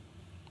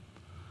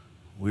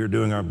 we're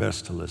doing our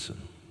best to listen.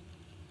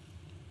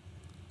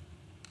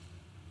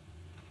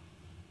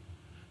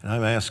 And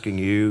I'm asking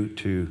you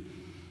to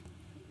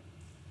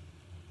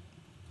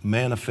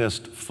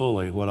manifest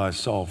fully what I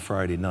saw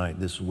Friday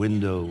night, this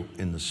window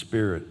in the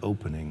Spirit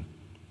opening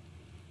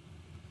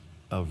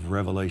of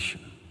revelation,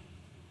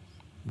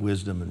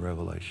 wisdom and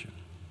revelation.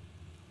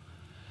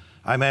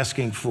 I'm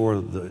asking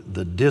for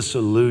the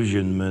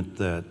disillusionment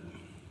that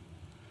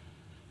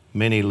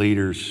many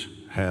leaders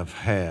have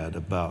had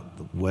about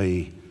the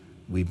way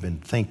we've been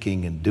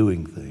thinking and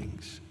doing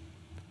things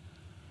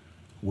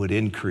would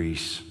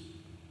increase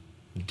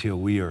until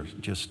we are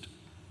just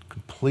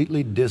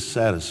completely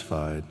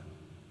dissatisfied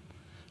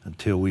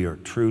until we are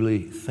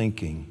truly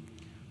thinking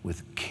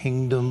with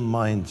kingdom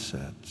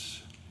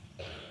mindsets,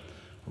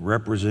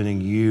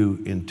 representing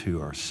you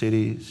into our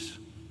cities,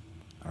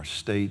 our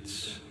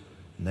states,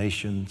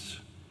 nations,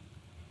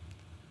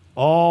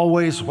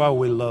 always while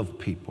we love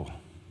people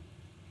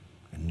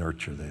and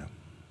nurture them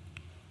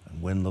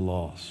and win the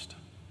lost.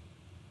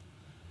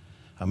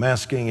 I'm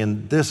asking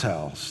in this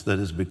house that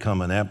has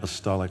become an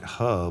apostolic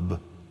hub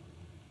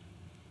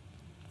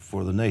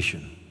for the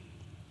nation.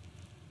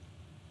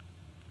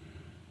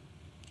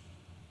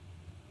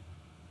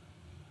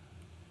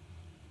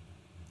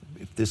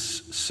 If this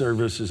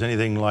service is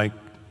anything like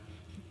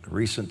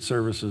recent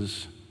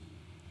services,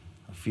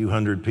 a few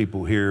hundred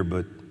people here,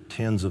 but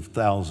tens of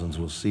thousands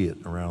will see it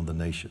around the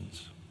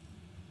nations.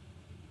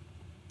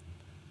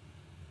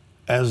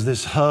 As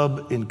this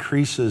hub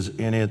increases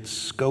in its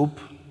scope,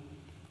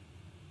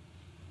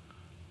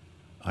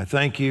 I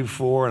thank you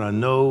for, and I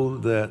know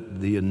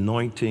that the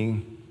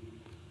anointing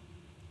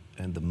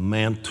and the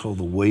mantle,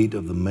 the weight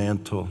of the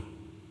mantle,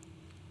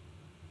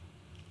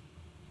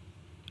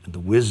 and the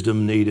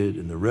wisdom needed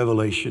and the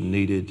revelation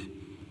needed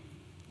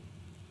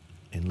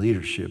in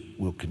leadership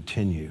will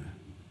continue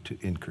to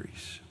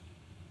increase.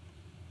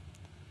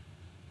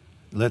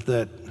 Let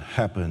that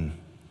happen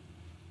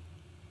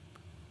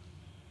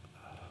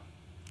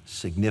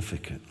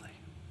significantly.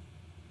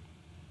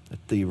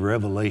 Let the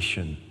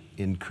revelation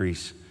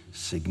increase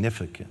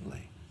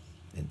significantly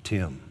in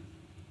Tim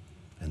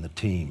and the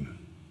team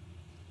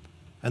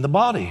and the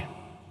body,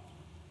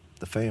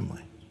 the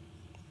family,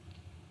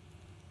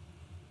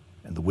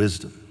 and the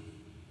wisdom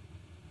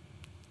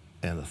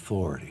and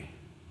authority.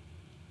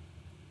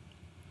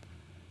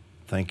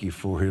 Thank you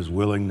for his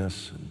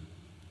willingness and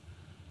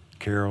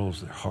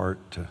Carol's, their heart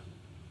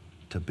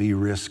to be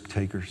risk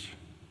takers,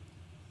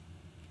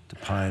 to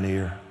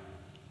pioneer,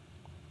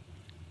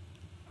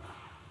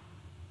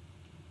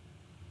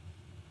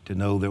 to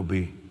know there'll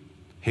be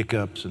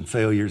hiccups and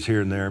failures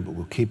here and there, but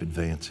we'll keep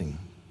advancing.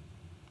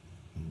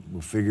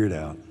 We'll figure it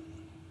out.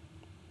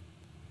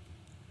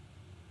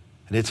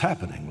 And it's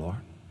happening, Lord.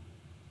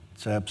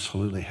 It's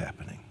absolutely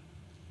happening.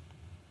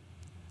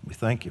 We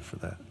thank you for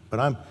that.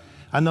 But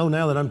I know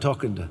now that I'm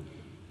talking to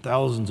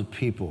thousands of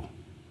people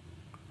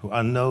who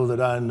I know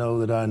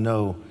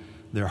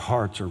their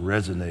hearts are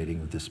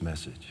resonating with this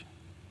message.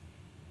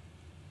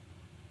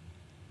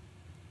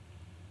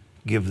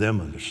 Give them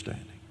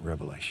understanding,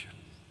 revelation.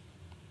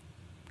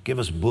 Give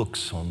us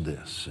books on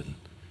this and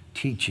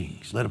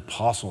teachings. Let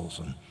apostles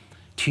and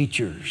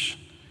teachers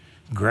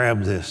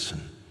grab this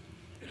and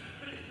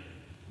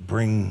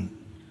bring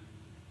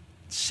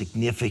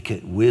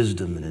significant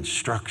wisdom and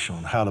instruction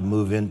on how to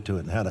move into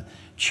it and how to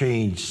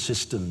change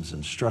systems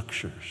and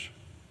structures.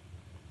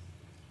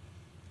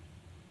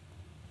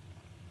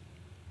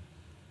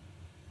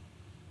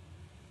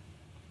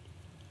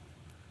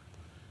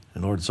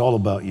 And Lord, it's all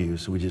about you.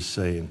 So we just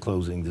say in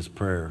closing this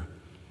prayer,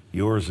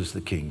 yours is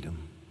the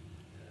kingdom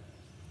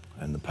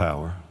and the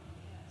power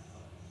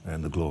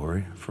and the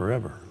glory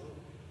forever.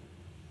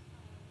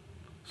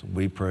 So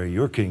we pray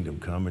your kingdom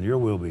come and your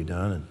will be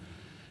done. And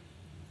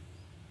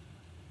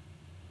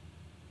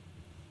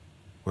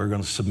we're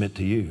going to submit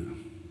to you.